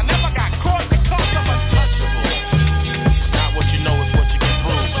slack and I never got caught because I'm untouchable. It's not what you know, it's what you can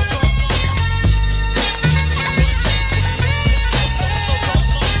prove.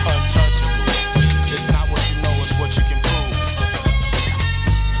 Untouchable. It's not what you know, it's what you can prove.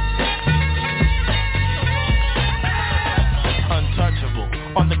 Untouchable.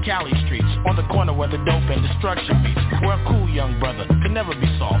 On the Cali streets, on the corner where the dope and destruction meets, where a cool young brother could never be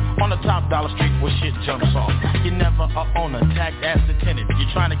solved. On the top dollar street where shit jumps off. You're never a owner, tagged as the tenant.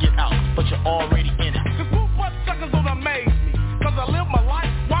 You're trying to get out, but you're already in it. Cause who butt suckers don't amaze me? Cause I live my life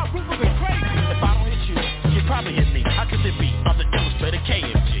while ruthless and crazy. If I don't hit you, you probably hit me. How could it be? I'm the illustrator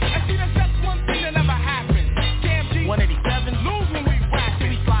KMG. And see, that's just one thing that never happened. KMG 187, lose when we rapping.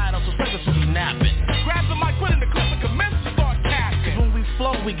 we slide on so suckers who be napping. Grab the mic, put in the clip and commence to start Cause casting. when we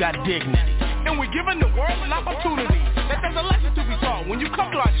flow, we got dignity. And we're giving the world an opportunity. That there's a lesson to be taught when you come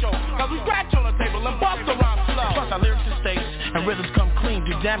to our show. Cause we scratch on the table and bust around slow. Plus our lyrics are states and rhythms come clean,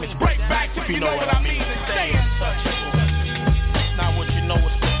 do damage, Break back if you know what I mean. And stay untouchable. It's not what you know,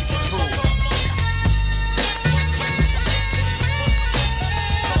 it's what you can prove.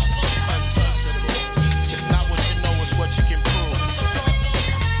 Untouchable. It's not what you know, it's what you can prove.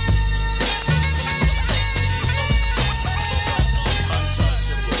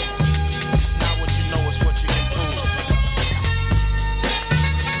 Untouchable. It's not what you know, it's what you can prove.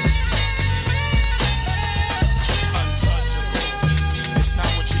 Untouchable. It's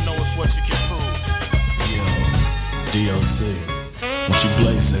not what you know, it's what you can prove. Yo, DOC, once you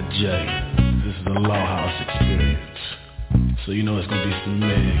blaze that J, this is a Law House experience. So you know it's gonna be some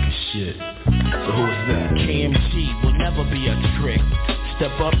mega shit. So who is that? KMG will never be a trick.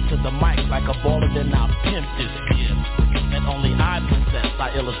 Step up to the mic like a baller, then I'll pimp this gift. And only I possess,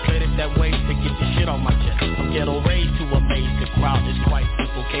 I illustrate it that way to get the shit on my chest. From ghetto raised to amaze the crowd is quite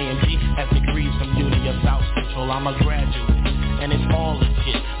simple. KMG has degrees from Uni of South Central. I'm a graduate, and it's all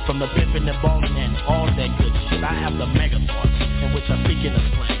legit. From the pimpin' and ballin' and all that good shit. I have the mega thoughts in which I speak in a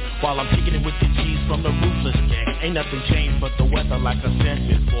slang. While I'm kicking it with the G's from the ruthless gang. Ain't nothing changed but the weather like I said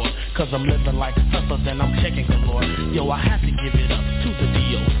before. Cause I'm living like hustlers and I'm checking galore. Yo, I have to give it up to the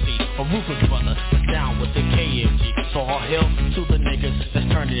DOC. A ruthless brother that's down with the KMG. So all hail to the niggas that's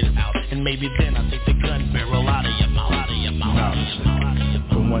turning it out. And maybe then I take the gun barrel out of your mouth. Out of your mouth. Out of your mouth. Out of your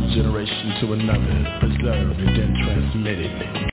mouth. one generation to another, preserved and then transmitted.